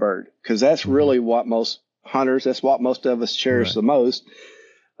off of your bird. Because that's really what most hunters, that's what most of us cherish the most.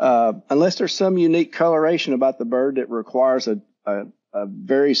 Unless there's some unique coloration about the bird that requires a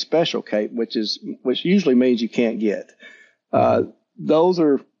very special cape, which usually means you can't get. Those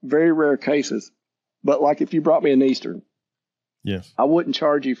are very rare cases. But like if you brought me an Eastern, yes, I wouldn't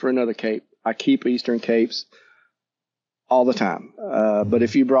charge you for another cape. I keep Eastern capes all the time. But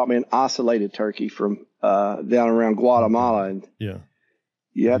if you brought me an ocellated turkey from down around Guatemala, and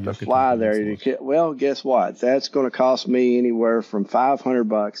you have to fly there, well, guess what? That's going to cost me anywhere from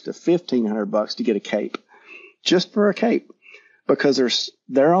 $500 to $1,500 to get a cape, just for a cape, because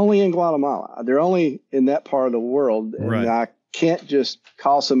they're only in Guatemala. They're only in that part of the world, and I can't just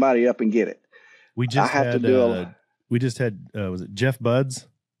call somebody up and get it. We just had was it Jeff Buds?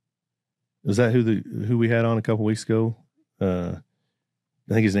 Is that who we had on a couple weeks ago? I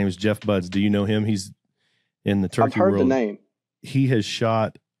think his name is Jeff Buds. Do you know him? He's in the turkey world. I've heard the name. He has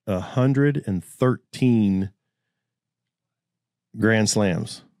shot 113 Grand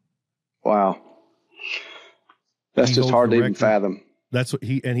Slams. Wow. That's just hard to even fathom. That's what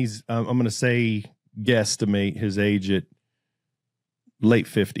he's I'm going to say, guesstimate his age at late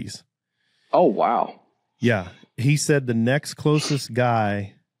 50s. Oh, wow. Yeah. He said the next closest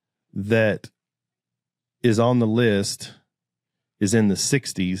guy that is on the list is in the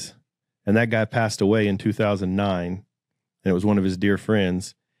 60s, and that guy passed away in 2009, and it was one of his dear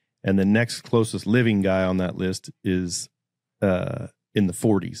friends. And the next closest living guy on that list is in the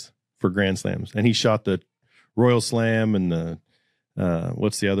 40s for Grand Slams. And he shot the Royal Slam and the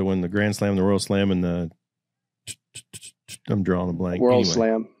what's the other one? The Grand Slam, the Royal Slam, and the I'm drawing a blank. World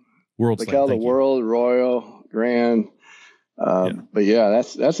Slam. World they Slam. Call the World, Royal, Grand. But yeah,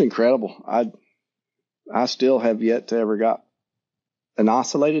 that's incredible. I still have yet to ever got an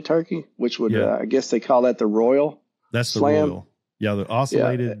ocellated turkey, which would I guess they call that the Royal. That's the Slam. Royal. Yeah, the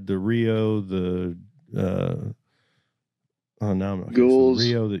ocellated, the Rio, the Goulds,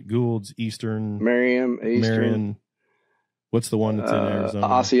 Rio, the Goulds, Eastern, Marion. What's the one that's in Arizona?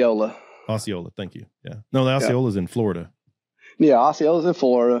 Osceola. Osceola, thank you. Yeah, no, the Osceola's in Florida. Yeah, Osceola's in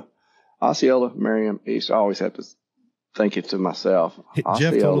Florida. Osceola, Merriam, East. I always have to think it to myself.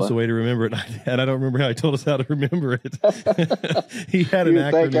 Jeff told us a way to remember it, and I don't remember how he told us how to remember it. He had an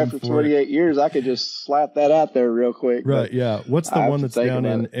acronym think after 28 years, I could just slap that out there real quick. Right, yeah. What's the one that's down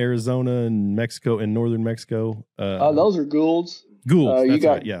in Arizona and Mexico, in northern Mexico? Those are Goulds. Goulds, you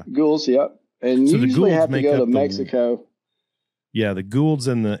got Goulds, yep. And so you usually have to go to Mexico. The Goulds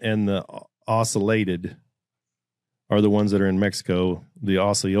and the ocellated are the ones that are in Mexico. The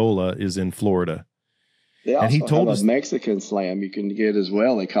Osceola is in Florida. They also have a Mexican Slam you can get as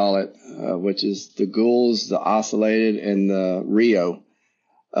well, they call it, which is the Goulds, the ocellated, and the Rio.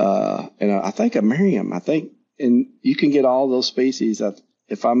 And I think a Merriam. And you can get all those species.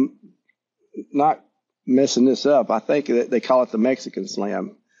 If I'm not messing this up, I think that they call it the Mexican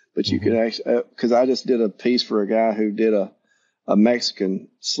Slam. But you can actually, because I just did a piece for a guy who did a Mexican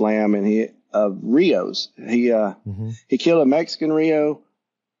Slam, and Rios. He killed a Mexican Rio,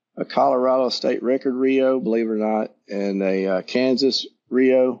 a Colorado state record Rio, believe it or not, and a Kansas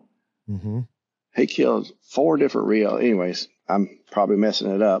Rio. He killed 4 different Rio. Anyways, I'm probably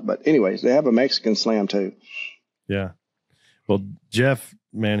messing it up, but anyways, they have a Mexican Slam too. Yeah. Well, Jeff,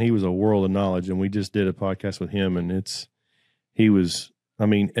 man, he was a world of knowledge, and we just did a podcast with him, and he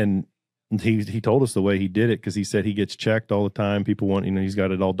told us the way he did it, because he said he gets checked all the time. People want, he's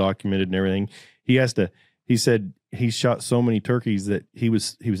got it all documented and everything. He said he shot so many turkeys that he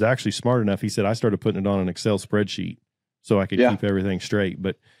was actually smart enough. He said, I started putting it on an Excel spreadsheet so I could keep everything straight.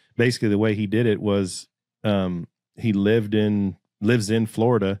 But basically the way he did it was, he lives in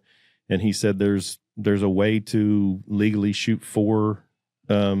Florida, and he said there's a way to legally shoot 4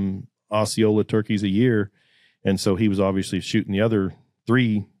 Osceola turkeys a year. And so he was obviously shooting the other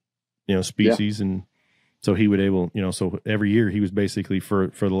 3, species. And so he would so every year he was basically for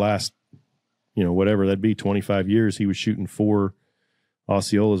the last, whatever that'd be, 25 years, he was shooting 4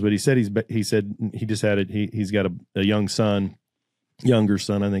 Osceolas. But he said he just had it. He's got a younger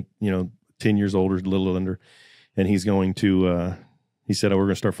son, I think, 10 years older, a little under. And he's going to, he said, we're going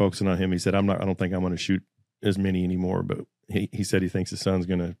to start focusing on him. He said, I don't think I'm going to shoot as many anymore, but he said he thinks his son's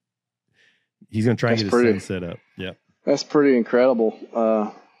going to, He's going to try and get his son set up. Yeah. That's pretty incredible.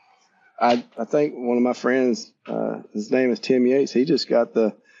 I think one of my friends, his name is Tim Yates. He just got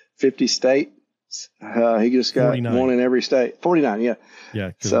the 50 states. He just got 49. One in every state. 49, yeah. Yeah,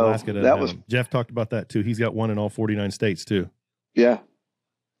 because so Alaska doesn't have them. Jeff talked about that too. He's got one in all 49 states too. Yeah.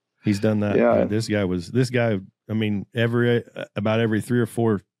 He's done that. Yeah. This guy, I mean, about every 3 or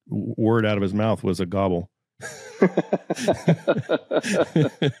 4 word out of his mouth was a gobble.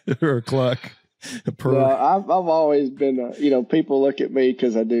 Or a cluck. I've always been, people look at me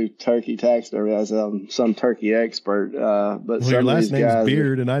because I do turkey taxidermy as some turkey expert. But your last name's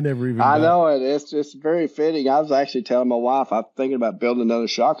Beard, and I never even. I know it. It's just very fitting. I was actually telling my wife I'm thinking about building another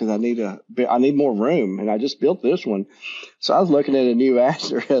shop because I need more room, and I just built this one. So I was looking at a new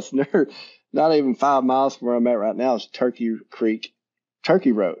address, and they're not even 5 miles from where I'm at right now. It's Turkey Creek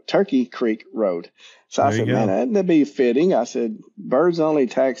Road. So I said, man, that'd be fitting. I said, birds only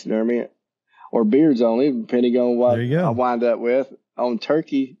taxidermy. Or beards only, depending on what I wind up with, on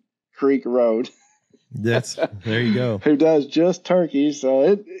Turkey Creek Road. There you go. Who does just turkeys? So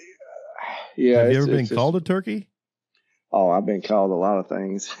Have you ever been called a turkey? Oh, I've been called a lot of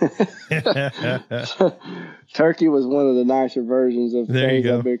things. Turkey was one of the nicer versions of things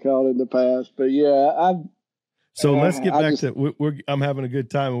I've been called in the past. But yeah, So let's get back to I'm having a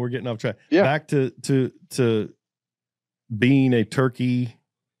good time and we're getting off track. Yeah. Back to being a turkey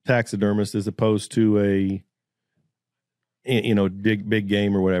taxidermist as opposed to a big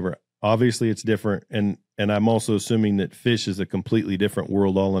game or whatever. Obviously it's different, and I'm also assuming that fish is a completely different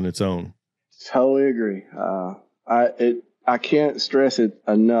world all on its own. Totally agree. I can't stress it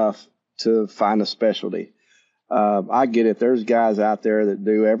enough to find a specialty. I get it. There's guys out there that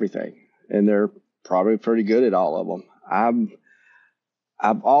do everything, and they're probably pretty good at all of them.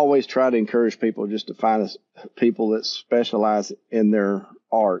 I've always tried to encourage people just to find people that specialize in their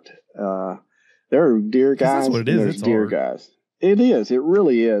art. There are deer guys. That's what it is. There's deer guys. It is. It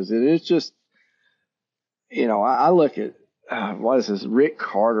really is. And it's just, I look at what is this, Rick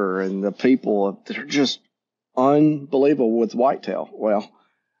Carter and the people that are just unbelievable with whitetail. Well,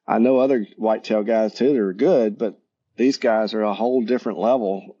 I know other whitetail guys too that are good, but these guys are a whole different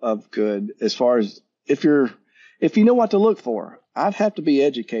level of good as far as if you know what to look for. I'd have to be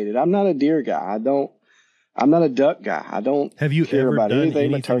educated. I'm not a deer guy. I'm not a duck guy. I don't Have you care ever about done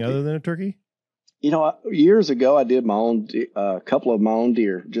anything other than a turkey? Years ago, I did my own, couple of my own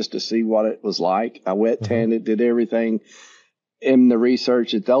deer just to see what it was like. I wet tanned it, did everything in the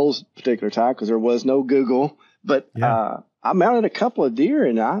research at those particular times because there was no Google. But I mounted a couple of deer,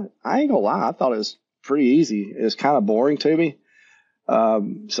 and I ain't gonna lie, I thought it was pretty easy. It was kind of boring to me.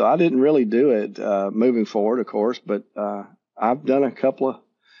 So I didn't really do it moving forward, of course, but I've done a couple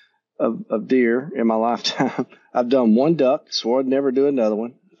of deer in my lifetime. I've done one duck, swore I'd never do another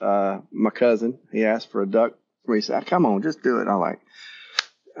one. My cousin, he asked for a duck for me. He said, come on, just do it.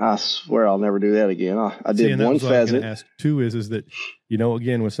 I swear I'll never do that again. I did one pheasant. What I was going to ask too is that,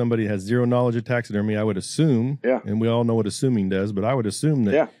 again, when somebody has zero knowledge of taxidermy, I would assume, and we all know what assuming does, but I would assume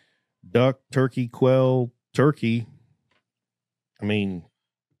that duck, turkey, quail, turkey, I mean.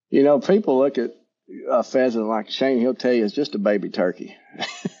 People look at a pheasant like Shane, he'll tell you it's just a baby turkey.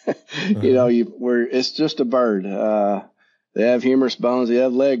 It's just a bird. They have humerus bones, they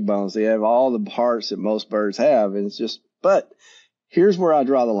have leg bones, they have all the parts that most birds have. And but here's where I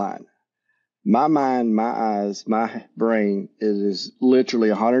draw the line. My mind, my eyes, my brain is literally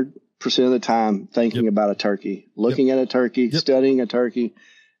 100% of the time thinking about a turkey, looking at a turkey, studying a turkey,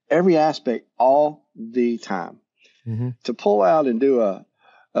 every aspect all the time. Mm-hmm. To pull out and do a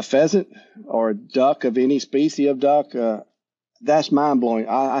pheasant or a duck of any species of duck, that's mind blowing.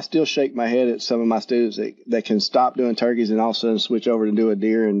 I still shake my head at some of my students that can stop doing turkeys and all of a sudden switch over to do a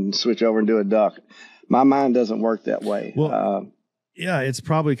deer and switch over and do a duck. My mind doesn't work that way. Well, it's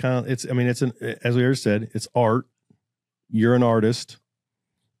probably as we already said, it's art. You're an artist.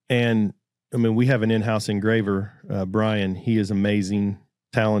 And we have an in-house engraver, Brian. He is amazing,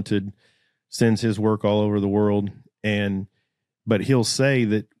 talented, sends his work all over the world. But he'll say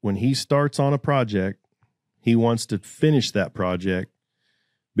that when he starts on a project, he wants to finish that project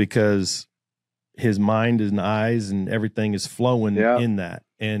because his mind and eyes and everything is flowing in that.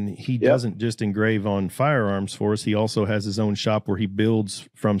 And he doesn't just engrave on firearms for us. He also has his own shop where he builds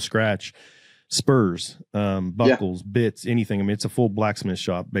from scratch spurs, buckles, bits, anything. It's a full blacksmith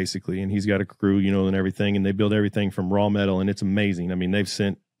shop basically. And he's got a crew, and everything. And they build everything from raw metal. And it's amazing. They've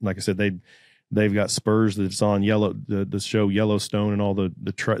sent, like I said, they've got spurs that's on the show Yellowstone and all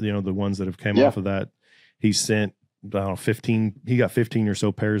the ones that have came off of that. He sent, 15, he got 15 or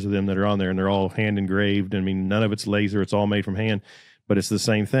so pairs of them that are on there, and they're all hand engraved. None of it's laser. It's all made from hand. but it's the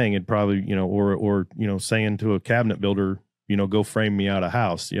same thing. It'd probably, or saying to a cabinet builder, go frame me out a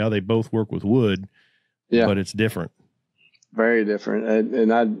house. Yeah, they both work with wood, but it's different. Very different.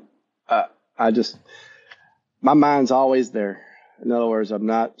 And I just, my mind's always there. In other words, I'm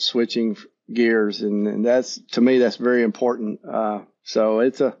not switching gears, and that's, to me, that's very important.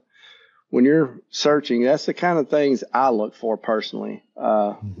 So when you're searching, that's the kind of things I look for personally.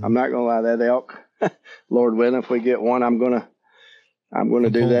 I'm not gonna lie, that elk, Lord willing, if we get one, I'm gonna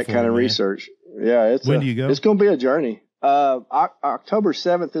do that kind of research. Yeah, when do you go? It's gonna be a journey. October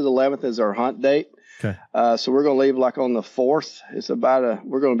 7th through the 11th is our hunt date. Okay. So we're gonna leave like on the 4th.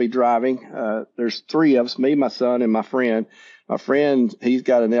 We're gonna be driving. There's 3 of us, me, my son, and my friend. My friend, he's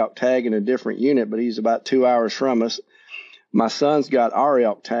got an elk tag in a different unit, but he's about 2 hours from us. My son's got our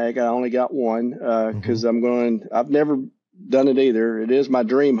elk tag. I only got one because I've never done it either. It is my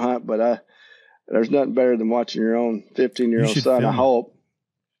dream hunt, but there's nothing better than watching your own 15-year-old son. I hope.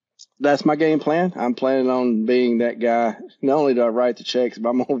 That's my game plan. I'm planning on being that guy. Not only do I write the checks, but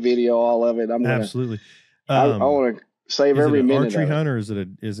I'm going to video all of it. Absolutely. I want to save every minute. Is it an archery hunt, or is it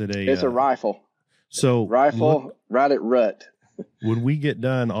a? It's a rifle. So rifle, right at rut. When we get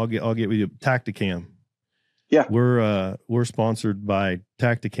done, I'll get with you. Tacticam. Yeah, we're sponsored by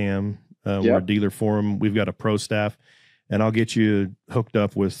Tacticam. We're a dealer for them. We've got a pro staff, and I'll get you hooked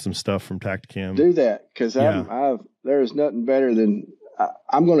up with some stuff from Tacticam. Do that, because there is nothing better than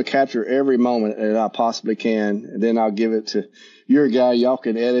I'm going to capture every moment that I possibly can, and then I'll give it to your guy. Y'all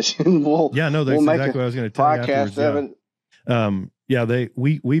can edit, and we'll exactly what I was going to tell you podcast of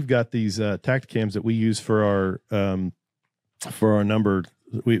it. We've got these Tacticams that we use for our number.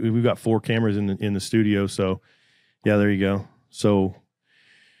 We've got 4 cameras in the studio, so yeah, there you go. So,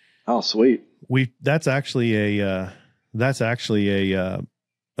 oh, sweet. That's actually a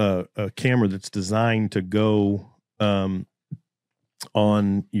camera that's designed to go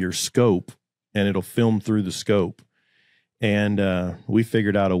on your scope, and it'll film through the scope. And we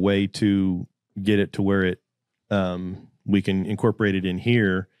figured out a way to get it to where we can incorporate it in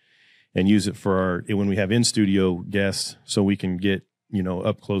here and use it for when we have in studio guests, so we can get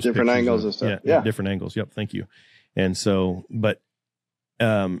up close different angles and stuff. Yeah, different angles. Yep, thank you. And so, but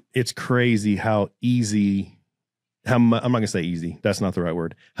it's crazy how easy. I'm not gonna say easy. That's not the right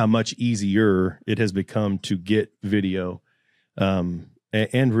word. How much easier it has become to get video, and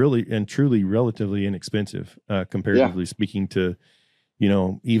really and truly relatively inexpensive, comparatively speaking to,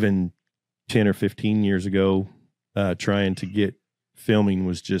 even 10 or 15 years ago. Trying to get filming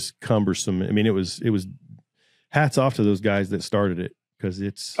was just cumbersome. I mean, it was hats off to those guys that started it, because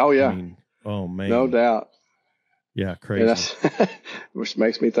it's, oh yeah. I mean, oh man. No doubt. Yeah. Crazy. Which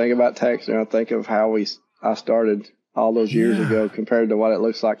makes me think about taxidermy. I think of how I started all those years ago compared to what it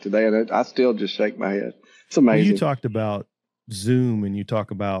looks like today. And I still just shake my head. It's amazing. Well, you talked about Zoom, and you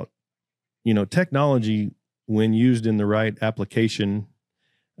talk about, technology when used in the right application,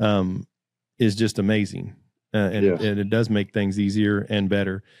 is just amazing. And it does make things easier and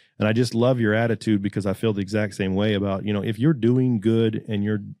better. And I just love your attitude, because I feel the exact same way about, if you're doing good and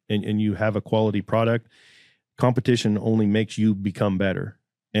you have a quality product, competition only makes you become better.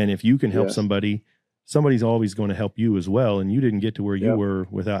 And if you can help somebody's always going to help you as well. And you didn't get to where you were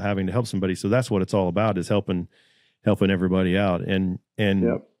without having to help somebody. So that's what it's all about, is helping everybody out. And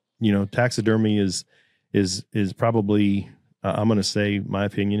taxidermy is probably, I'm going to say, my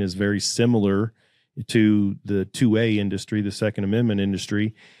opinion is very similar to the 2A industry, the Second Amendment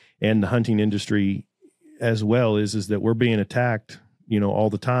industry, and the hunting industry as well, is that we're being attacked, all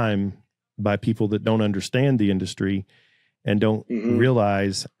the time by people that don't understand the industry and don't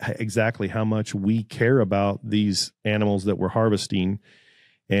realize exactly how much we care about these animals that we're harvesting.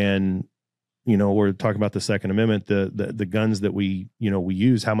 And, we're talking about the Second Amendment, the guns that we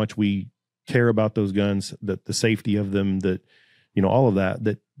use, how much we care about those guns, the safety of them, that, all of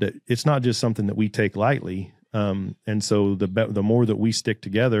that it's not just something that we take lightly. And so the more that we stick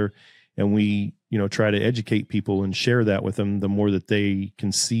together and we, try to educate people and share that with them, the more that they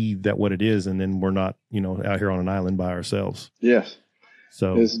can see that what it is. And then we're not, out here on an island by ourselves. Yes.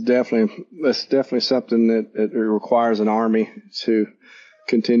 So it's definitely something that it requires an army to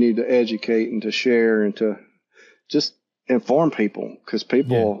continue to educate and to share and to just inform people, because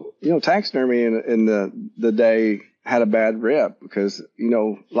people, taxidermy in the day had a bad rep, because,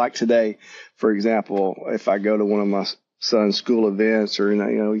 like today, for example, if I go to one of my son's school events, or,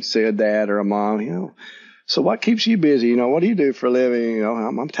 you see a dad or a mom, so what keeps you busy? What do you do for a living?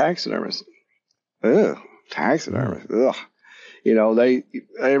 I'm a taxidermist. Ugh, taxidermist. Ugh.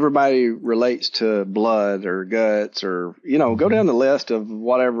 Everybody relates to blood or guts or, go down the list of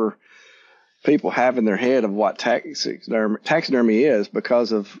whatever people have in their head of what taxidermy is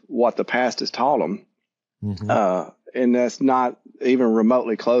because of what the past has taught them. And that's not even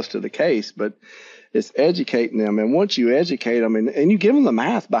remotely close to the case, but it's educating them. And once you educate them and you give them the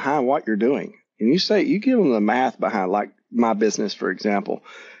math behind what you're doing, and you give them the math behind, like my business, for example,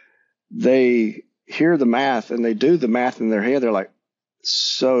 they hear the math and they do the math in their head. They're like,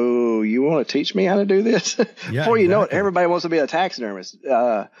 so you want to teach me how to do this? Yeah, Before you know it, everybody wants to be a taxidermist.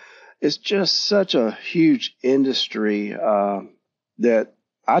 It's just such a huge industry that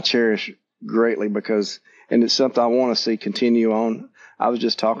I cherish greatly and it's something I want to see continue on. I was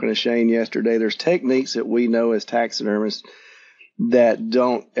just talking to Shane yesterday. There's techniques that we know as taxidermists that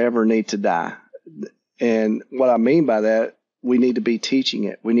don't ever need to die. And what I mean by that, we need to be teaching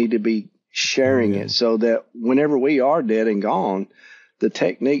it. We need to be sharing it so that whenever we are dead and gone, the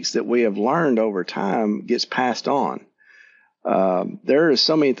techniques that we have learned over time gets passed on. There are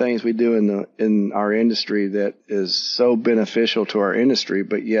so many things we do in our industry that is so beneficial to our industry,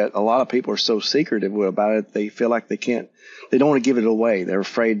 but yet a lot of people are so secretive about it. They feel like they don't want to give it away. They're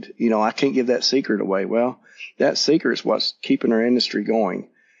afraid, I can't give that secret away. Well, that secret is what's keeping our industry going.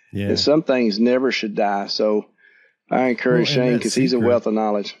 Yeah. And some things never should die. So I encourage Shane, because he's a wealth of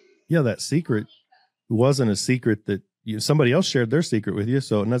knowledge. Yeah, that secret wasn't a secret that somebody else shared their secret with you.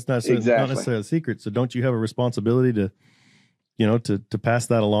 So, and that's not necessarily a secret. So don't you have a responsibility to pass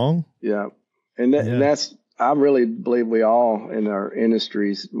that along? Yeah. And that's, I really believe we all in our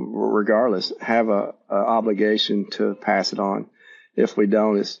industries, regardless, have a obligation to pass it on. If we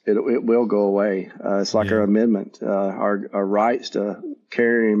don't, it will go away. It's like our amendment, our rights to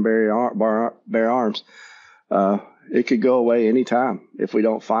carry and bear arms. It could go away anytime if we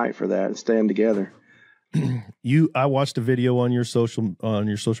don't fight for that and stand together. I watched a video on your social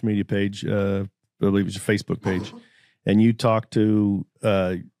media page, I believe it's your Facebook page, and you talked to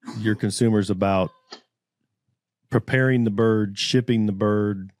your consumers about preparing the bird, shipping the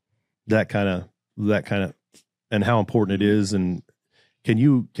bird, that kind of, and how important it is. And can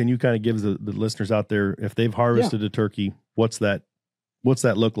you kind of give the listeners out there, if they've harvested a turkey, what's that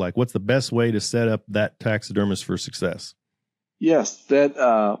look like? What's the best way to set up that taxidermist for success? Yes, that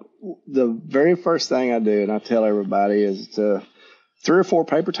the very first thing I do, and I tell everybody, is to 3 or 4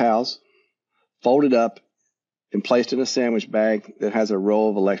 paper towels, folded up and placed in a sandwich bag that has a roll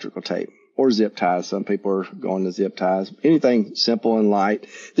of electrical tape or zip ties. Some people are going to zip ties. Anything simple and light.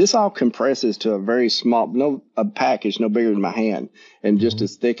 This all compresses to a very small, a package no bigger than my hand and just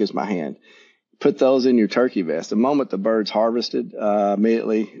as thick as my hand. Put those in your turkey vest. The moment the bird's harvested,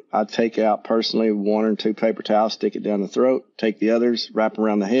 immediately I take out personally 1 or 2 paper towels, stick it down the throat, take the others, wrap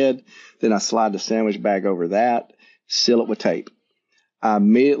around the head. Then I slide the sandwich bag over that, seal it with tape. I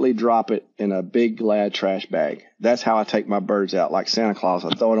immediately drop it in a big Glad trash bag. That's how I take my birds out, like Santa Claus. I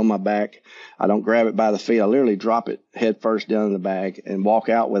throw it on my back. I don't grab it by the feet. I literally drop it head first down in the bag and walk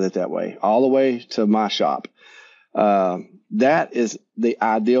out with it that way, all the way to my shop. That is the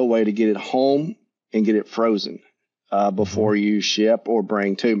ideal way to get it home and get it frozen before you ship or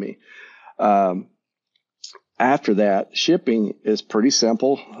bring to me. After that, shipping is pretty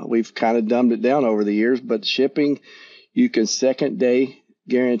simple. We've kind of dumbed it down over the years, but shipping, you can second day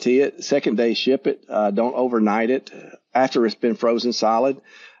guarantee it, second day ship it. Don't overnight it. After it's been frozen solid,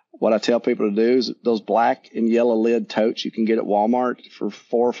 what I tell people to do is those black and yellow lid totes you can get at Walmart for $4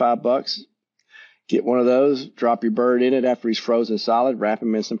 or $5. Get one of those, drop your bird in it after he's frozen solid, wrap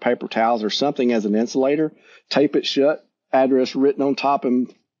him in some paper towels or something as an insulator, tape it shut, address written on top in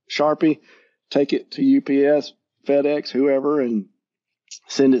Sharpie, take it to UPS, FedEx, whoever, and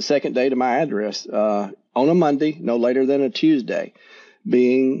send it second day to my address on a Monday, no later than a Tuesday.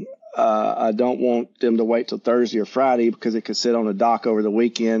 I don't want them to wait till Thursday or Friday because it could sit on a dock over the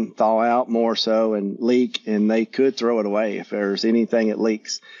weekend, thaw out more so, and leak, and they could throw it away if there's anything that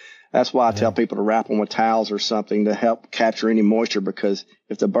leaks. That's why I tell people to wrap them with towels or something to help capture any moisture, because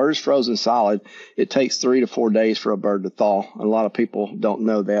if the bird's frozen solid, it takes 3 to 4 days for a bird to thaw. And a lot of people don't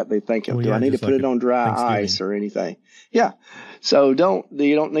know that. They think, do I need to put it on dry ice or anything? Yeah. So you don't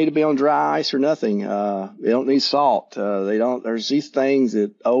need to be on dry ice or nothing. You don't need salt. There's these things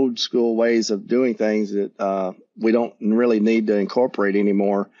that old school ways of doing things that we don't really need to incorporate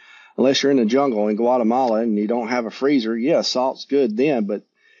anymore. Unless you're in the jungle in Guatemala and you don't have a freezer. Yeah, salt's good then, but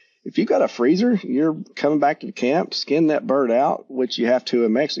if you got a freezer, you're coming back to the camp, skin that bird out, which you have to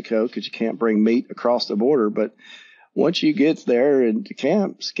in Mexico because you can't bring meat across the border. But once you get there into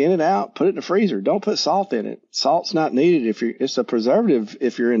camp, skin it out, put it in the freezer. Don't put salt in it. Salt's not needed it's a preservative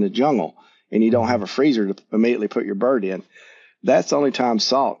if you're in the jungle and you don't have a freezer to immediately put your bird in. That's the only time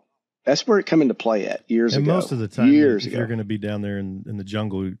salt That's where it come into play at years and ago. Most of the time, if you're going to be down there in the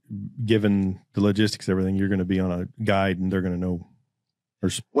jungle, given the logistics, everything, you're going to be on a guide, and they're going to know.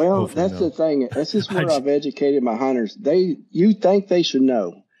 Well, that's the thing. This is where I've educated my hunters. You think they should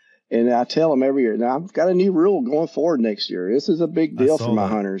know, and I tell them every year. Now I've got a new rule going forward next year. This is a big deal for my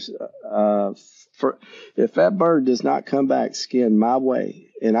hunters. For if that bird does not come back skinned my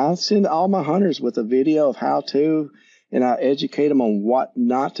way, and I send all my hunters with a video of how to. And I educate them on what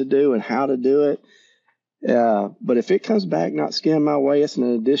not to do and how to do it. But if it comes back not skinned my way, it's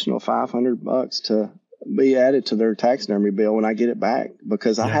an additional $500 to be added to their taxidermy bill when I get it back,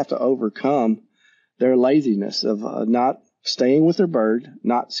 because I have to overcome their laziness of not staying with their bird,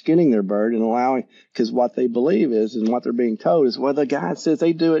 not skinning their bird, and allowing, because what they believe is, and what they're being told is, well, the guide says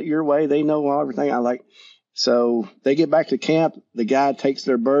they do it your way. They know everything. So they get back to camp. The guide takes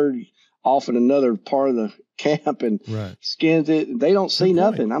their bird off in another part of the camp and skins it. They don't see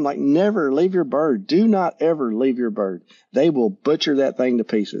nothing. I'm like, never leave your bird. Do not ever leave your bird. They will butcher that thing to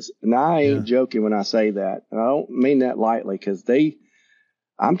pieces. And I ain't joking when I say that. And I don't mean that lightly, because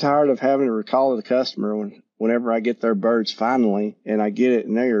I'm tired of having to recall the customer whenever I get their birds finally, and I get it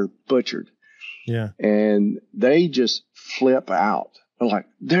and they are butchered. Yeah. And they just flip out. I'm like,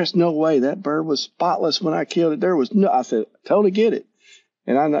 there's no way that bird was spotless when I killed it. I said, totally get it.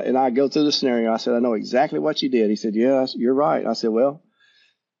 And I go through the scenario. I said, I know exactly what you did. He said, yes, you're right. I said, well,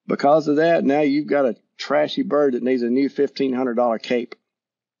 because of that, now you've got a trashy bird that needs a new $1,500 cape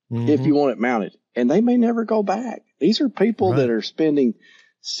if you want it mounted. And they may never go back. These are people that are spending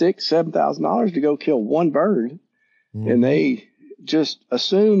 $6,000, $7,000 to go kill one bird. And they just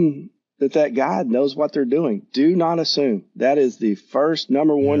assume that guide knows what they're doing. Do not assume. That is the first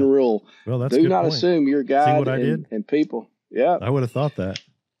number one rule. Well, that's Do not assume your guide and people. Yeah, I would have thought that.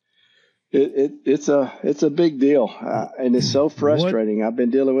 It's a big deal, and it's so frustrating. I've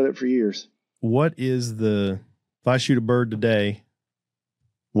been dealing with it for years. What is if I shoot a bird today,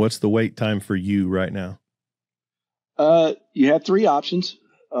 what's the wait time for you right now? You have 3 options,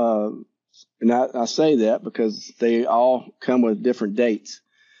 and I say that because they all come with different dates.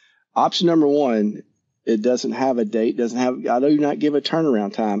 Option number 1, it doesn't have a date, I do not give a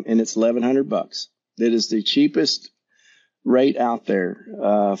turnaround time, and it's $1,100. It is the cheapest rate out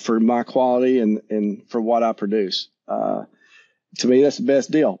there for my quality and for what I produce. To me, that's the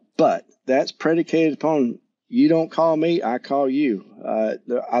best deal. But that's predicated upon you don't call me, I call you.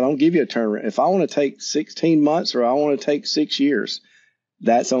 I don't give you a turnaround. If I want to take 16 months or I want to take 6 years,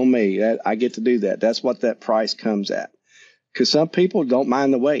 that's on me. I get to do that. That's what that price comes at. Because some people don't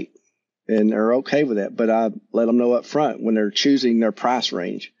mind the wait and are okay with that. But I let them know up front when they're choosing their price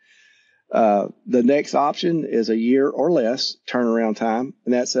range. The next option is a year or less turnaround time,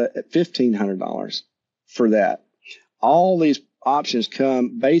 and that's at $1,500 for that. All these options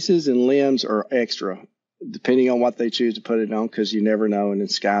come, bases and limbs are extra, depending on what they choose to put it on, because you never know, and the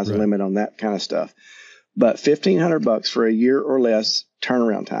sky's the limit on that kind of stuff. But $1,500 for a year or less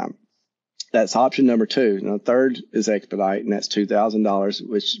turnaround time. That's option number 2. Now, the third is expedite, and that's $2,000,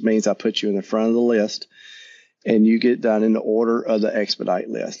 which means I put you in the front of the list. And you get done in the order of the expedite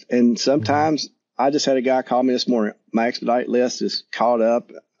list. And sometimes I just had a guy call me this morning. My expedite list is caught up.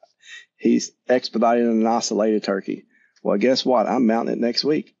 He's expediting an oscillated turkey. Well, guess what? I'm mounting it next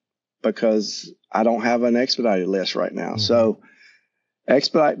week because I don't have an expedited list right now. So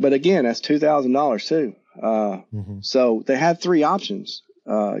expedite, but again, that's $2,000 too. So they have 3 options.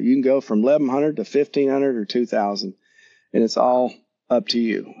 You can go from $1,100 to $1,500 or $2,000, and it's all up to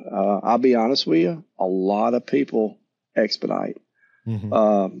you. I'll be honest with you. A lot of people expedite.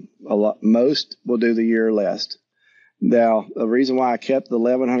 Most will do the year or less. Now, the reason why I kept the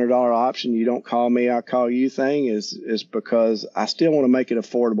 $1,100 option, you don't call me, I call you thing, is because I still want to make it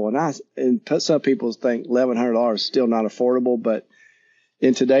affordable. And some people think $1,100 is still not affordable, but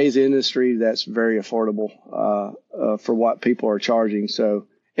in today's industry, that's very affordable for what people are charging. So,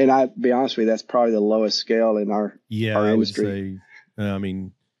 and I'll be honest with you, that's probably the lowest scale in our industry. I would say. I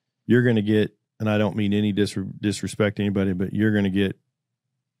mean, you're going to get, and I don't mean any disrespect to anybody, but you're going to get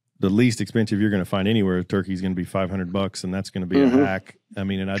the least expensive you're going to find anywhere. A turkey is going to be $500, and that's going to be a hack. I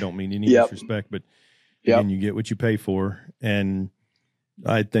mean, and I don't mean any disrespect, but again, you get what you pay for. And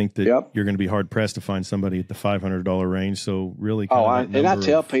I think that you're going to be hard pressed to find somebody at the $500 range. So really, I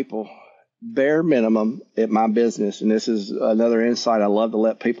tell people bare minimum at my business, and this is another insight I love to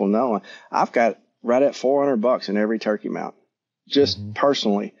let people know. I've got right at $400 in every turkey mount. Just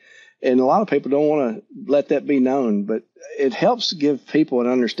personally. And a lot of people don't want to let that be known, but it helps give people an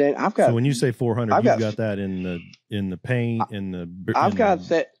understanding. So when you say 400, you've got that in the paint, I've got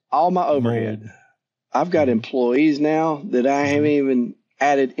that all my overhead. I've got employees now that I haven't even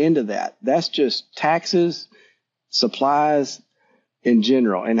added into that. That's just taxes, supplies in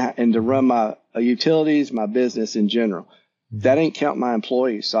general, and to run my utilities, my business in general. That ain't count my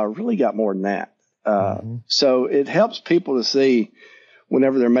employees. So I really got more than that. So it helps people to see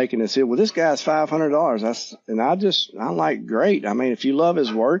whenever they're making this deal. Well, this guy's $500. I'm like, great. I mean, if you love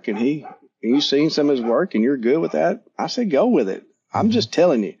his work and you've seen some of his work and you're good with that, I say go with it. I'm just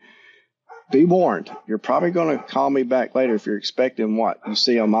telling you, be warned. You're probably going to call me back later if you're expecting what you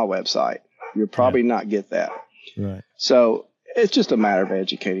see on my website. You'll probably not get that. Right. So it's just a matter of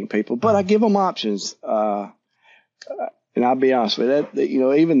educating people. But I give them options. And I'll be honest with that,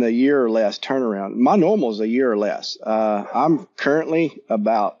 even the year or less turnaround, my normal is a year or less. I'm currently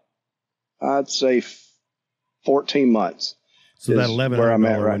about, I'd say 14 months. So that $1,100 where I'm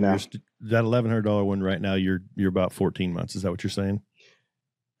at right now. That $1,100 one right now, you're about 14 months. Is that what you're saying?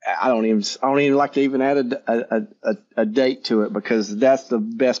 I don't even like to even add a date to it, because that's the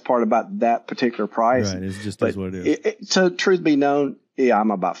best part about that particular price. Right. It's just is what it is. So truth be known, yeah, I'm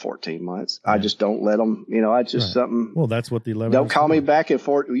about 14 months. Yeah. I just don't let them, it's just something. Well, that's what the 11. Don't call me back at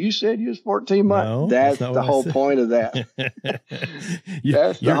 14. You said you was 14 months. No, that's the whole point of that.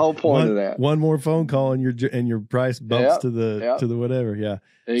 That's the whole point of that. One more phone call and your price bumps to the whatever. Yeah.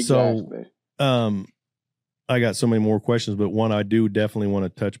 Exactly. So, I got so many more questions, but one I do definitely want to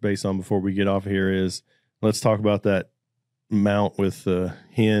touch base on before we get off here is, let's talk about that mount with the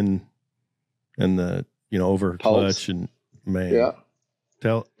hen and the, over clutch and man. Yeah.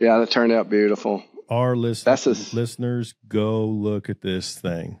 That turned out beautiful. Our listeners, go look at this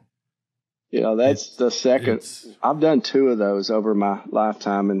thing. That's the second. I've done 2 of those over my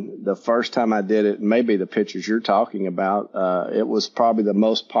lifetime, and the first time I did it, maybe the pictures you're talking about, it was probably the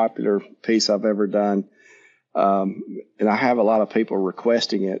most popular piece I've ever done. And I have a lot of people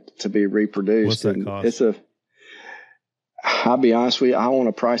requesting it to be reproduced. What's that cost? I'll be honest with you, I don't want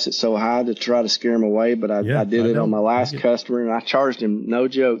to price it so high to try to scare him away, but I did it on my last customer, and I charged him, no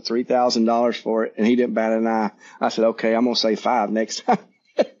joke, $3,000 for it, and he didn't bat an eye. I said, okay, I'm going to say 5 next time.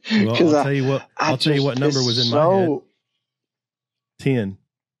 Well, I'll tell you what number was in my head. 10.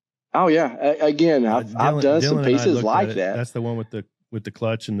 Oh yeah. Again, I've done some pieces like that. That's the one with the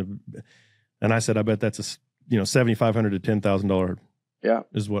clutch and I said, I bet that's a $7,500 to $10,000. Yeah,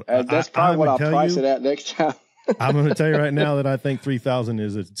 is what that's probably what I'll price it at next time. I'm going to tell you right now that I think 3,000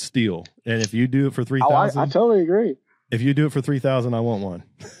 is a steal, and if you do it for 3,000, I totally agree. If you do it for 3,000, I want one.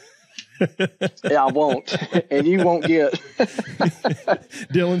 Yeah, I won't, and you won't get.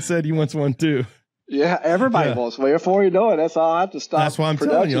 Dylan said he wants one too. Yeah, everybody wants one. Before you know it, that's all I have to stop. That's why I'm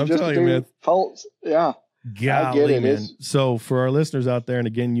telling you. I'm telling you, man. Pulse. Yeah. Golly, man. So for our listeners out there, and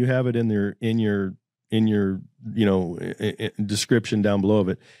again, you have it in your description down below of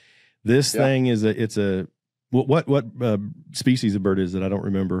it. This thing is what species of bird is it? I don't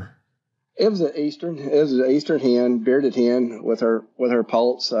remember. It was an eastern hen, bearded hen with her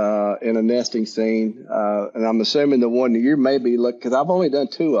poults in a nesting scene, and I'm assuming the one that you may be looking, because I've only done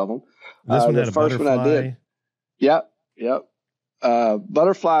 2 of them. This one had a first butterfly. One I did. Yep.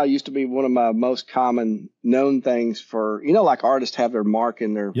 Butterfly used to be one of my most common known things for, like artists have their mark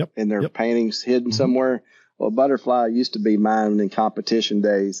in their paintings hidden somewhere. Well, butterfly used to be mine in competition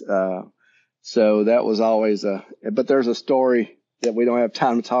days. So that was always but there's a story that we don't have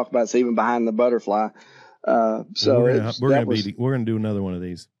time to talk about. It's even behind the butterfly. So we're going to do another one of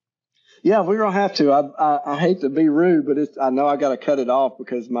these. Yeah, we're going to have to. I hate to be rude, but I know I got to cut it off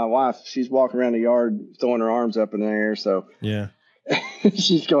because my wife, she's walking around the yard throwing her arms up in the air. So yeah,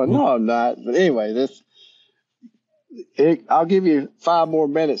 she's going, no, I'm not. But anyway, I'll give you 5 more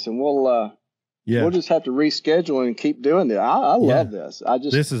minutes and we'll just have to reschedule and keep doing it. I love this.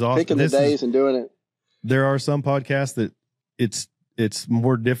 This is awesome. Picking the days and doing it. There are some podcasts that it's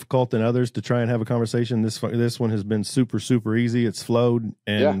more difficult than others to try and have a conversation. This one has been super, super easy. It's flowed,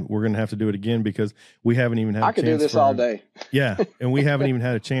 and we're going to have to do it again because we haven't even had a chance. I could do this all day. Yeah, and we haven't even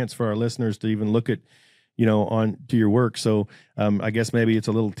had a chance for our listeners to even look at, on to your work. So I guess maybe it's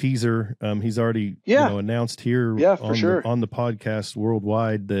a little teaser. He's already announced here on the podcast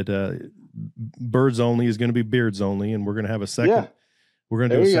worldwide that Birds Only is going to be Beards Only, and we're going to have a second. Yeah. We're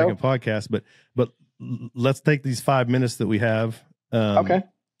going to do a second podcast, but let's take these 5 minutes that we have.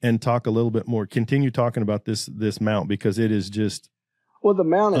 And talk a little bit more. Continue talking about this mount because it is just the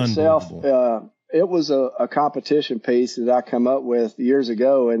mount itself. It was a competition piece that I come up with years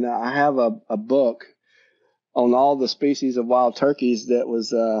ago, and I have a book on all the species of wild turkeys that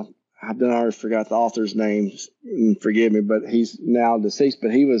was. I already forgot the author's name. Forgive me, but he's now deceased.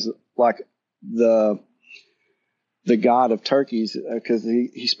 But he was like the god of turkeys because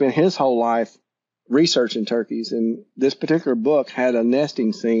he spent his whole life researching turkeys, and this particular book had a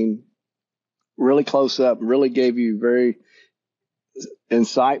nesting scene really close up, really gave you very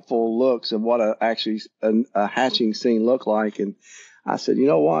insightful looks of what a hatching scene looked like. And I said, you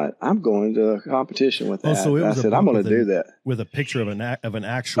know what? I'm going to a competition with that. So it was I said, I'm going to do that with a picture of an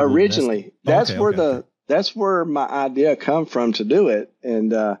actual. Originally, that's where my idea come from to do it. And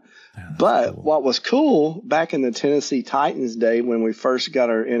but cool. What was cool back in the Tennessee Titans day when we first got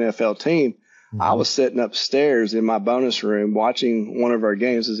our NFL team, I was sitting upstairs in my bonus room watching one of our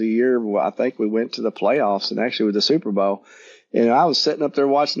games. As a year, I think we went to the playoffs and actually with the Super Bowl. And I was sitting up there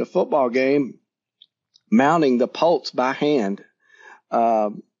watching the football game, mounting the poults by hand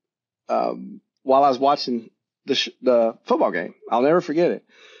while I was watching the football game. I'll never forget it.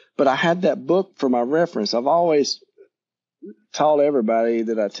 But I had that book for my reference. I've always taught everybody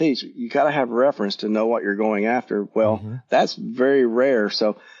that I teach, you got to have reference to know what you're going after. Well, that's very rare.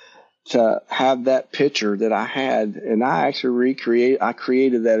 So to have that picture that I had, and I actually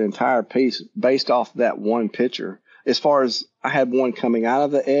created that entire piece based off that one picture. As far as I had one coming out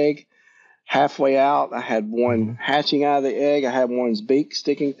of the egg, halfway out, I had one hatching out of the egg. I had one's beak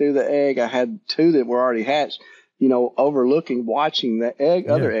sticking through the egg. I had two that were already hatched, overlooking, watching the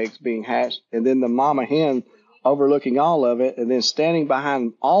other eggs being hatched. And then the mama hen overlooking all of it. And then standing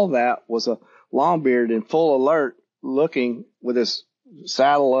behind all that was a longbeard in full alert, looking with his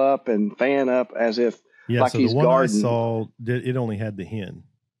saddle up and fan up as if like he's guarding. I saw, it only had the hen.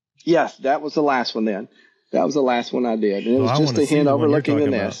 Yes, that was the last one then. That was the last one I did. And it was just a hen overlooking the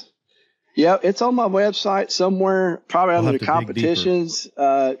nest. Yeah, it's on my website somewhere, probably under the competitions.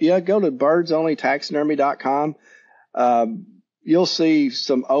 Go to birdsonlytaxidermy.com. You'll see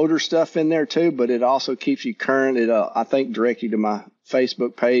some older stuff in there too, but it also keeps you current. It'll, I think, direct you to my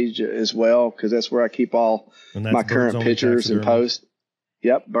Facebook page as well, because that's where I keep all my current pictures and posts.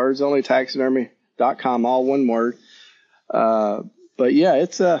 Yep, birdsonlytaxidermy.com, all one word. But yeah,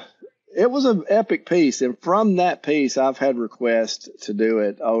 it was an epic piece, and from that piece, I've had requests to do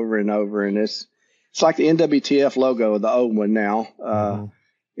it over and over, and it's like the NWTF logo, the old one now. I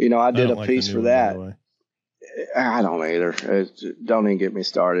did a piece for that. I don't either. Don't even get me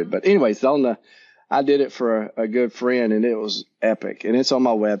started. But anyways, I did it for a good friend, and it was epic, and it's on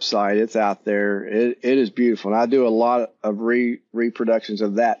my website. It's out there. It is beautiful, and I do a lot of reproductions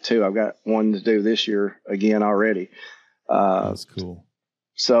of that too. I've got one to do this year again already. That's cool.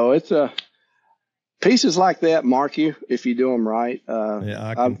 So it's pieces like that mark you if you do them right.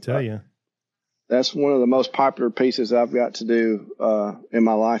 I can tell you. That's one of the most popular pieces I've got to do in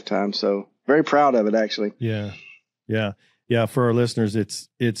my lifetime. So very proud of it, actually. Yeah. For our listeners, it's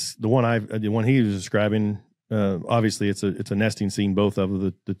the one he was describing. Obviously, it's a nesting scene, both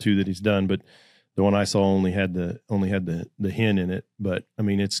of the two that he's done, but the one I saw only had the hen in it. But I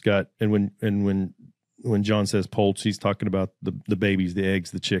mean, it's got when John says poults, he's talking about the babies, the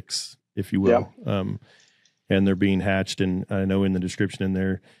eggs, the chicks, if you will. Yep. And they're being hatched. And I know in the description in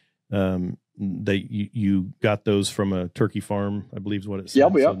there, you got those from a turkey farm, I believe is what it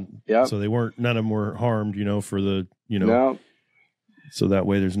said. Yep. So none of them were harmed, for the, No. So that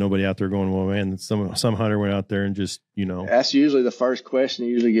way there's nobody out there going, well, man, some hunter went out there and just, That's usually the first question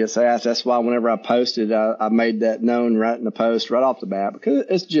that usually gets asked. That's why whenever I posted, I made that known right in the post right off the bat, because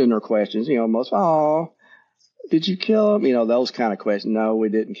it's general questions, most, did you kill them? Those kind of questions. No, we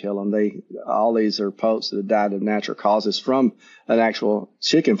didn't kill them. All these are poults that have died of natural causes from an actual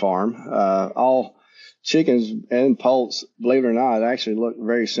chicken farm. All chickens and poults, believe it or not, actually look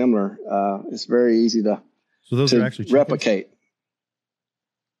very similar. It's very easy to are actually replicate.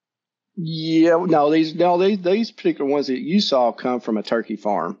 Yeah, these particular ones that you saw come from a turkey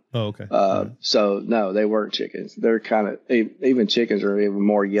farm. Oh, okay. So no, they weren't chickens. They're kind of, even chickens are even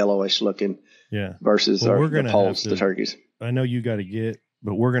more yellowish looking. Yeah. Versus the poults, the turkeys. I know you got to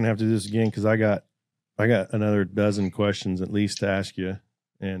but we're going to have to do this again, because I got another dozen questions at least to ask you.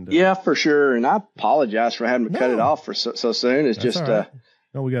 And yeah, for sure. And I apologize for having to cut it off for so soon. It's just right.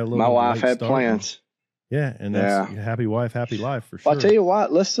 No, we got a little. My wife had plans. Yeah, and that's happy wife, happy life for sure. I'll tell you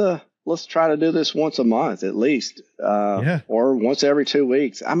what. Let's try to do this once a month at least, or once every 2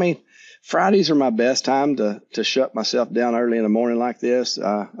 weeks. I mean, Fridays are my best time to shut myself down early in the morning like this.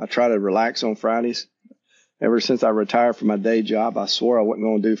 I try to relax on Fridays. Ever since I retired from my day job, I swore I wasn't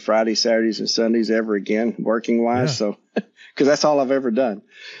going to do Fridays, Saturdays, and Sundays ever again, working wise. So, because that's all I've ever done.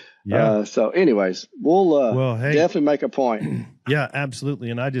 Yeah. So, anyways, we'll definitely make a point. Yeah,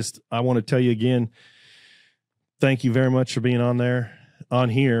 absolutely. And I want to tell you again, thank you very much for being on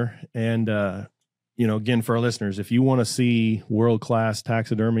here. And, again, for our listeners, if you want to see world-class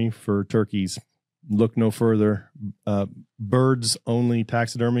taxidermy for turkeys, look no further. Birds Only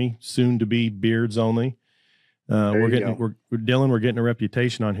Taxidermy, soon to be Beards Only. We're getting a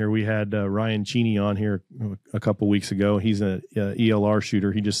reputation on here. We had Ryan Cheney on here a couple weeks ago. He's a ELR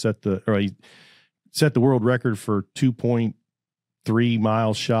shooter. He just set the world record for 2.3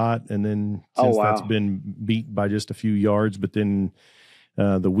 mile shot, and then since that's been beat by just a few yards. But then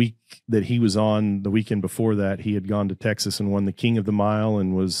the week that he was on, the weekend before that, he had gone to Texas and won the King of the Mile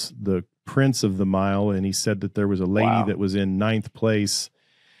and was the Prince of the Mile. And he said that there was a lady that was in 9th place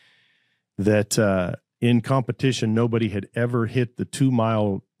that in competition, nobody had ever hit the 2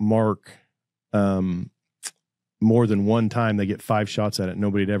 mile mark more than one time. They get 5 shots at it.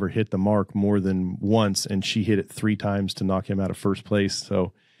 Nobody had ever hit the mark more than once, and she hit it 3 times to knock him out of first place.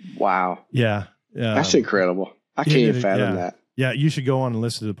 So, wow. Yeah. That's incredible. I can't even fathom that. Yeah, you should go on and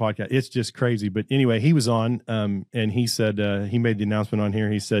listen to the podcast. It's just crazy. But anyway, he was on, and he said he made the announcement on here.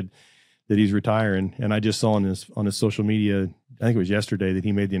 He said that he's retiring, and I just saw on his social media, I think it was yesterday, that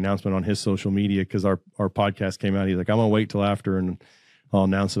he made the announcement on his social media because our podcast came out. He's like, I'm gonna wait till after and I'll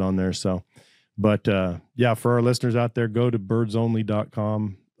announce it on there. So, but yeah, for our listeners out there, go to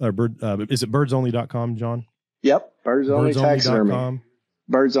birdsonly.com. Is it birdsonly.com, John? Yep, birdsonly taxidermy.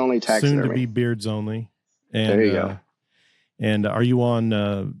 Birds Only Taxidermy. Soon to be Beards Only. And, there you go. And are you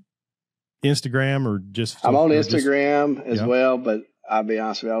on Instagram or just? I'm on Instagram as well, but I'll be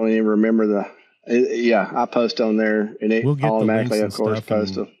honest with you, I don't even remember I post on there, and it automatically, of course,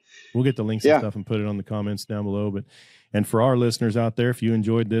 posts them. We'll get the links and stuff and put it on the comments down below. And for our listeners out there, if you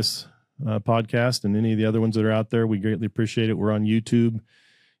enjoyed this podcast and any of the other ones that are out there, we greatly appreciate it. We're on YouTube,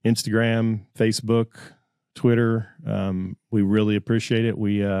 Instagram, Facebook, Twitter. We really appreciate it.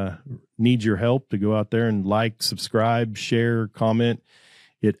 We need your help to go out there and like, subscribe, share, comment.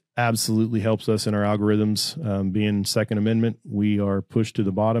 It absolutely helps us in our algorithms. Being Second Amendment, we are pushed to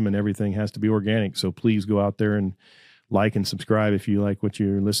the bottom, and everything has to be organic. So please go out there and like and subscribe if you like what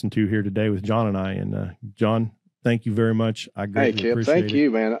you're listening to here today with John and I. And John, thank you very much. I greatly appreciate it. Thank you,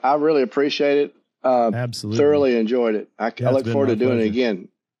 man. I really appreciate it. Absolutely. Thoroughly enjoyed it. I look forward to doing it again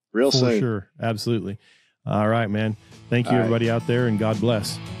real soon. For sure. Absolutely. All right, man. Thank you, everybody out there, and God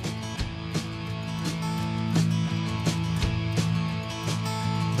bless.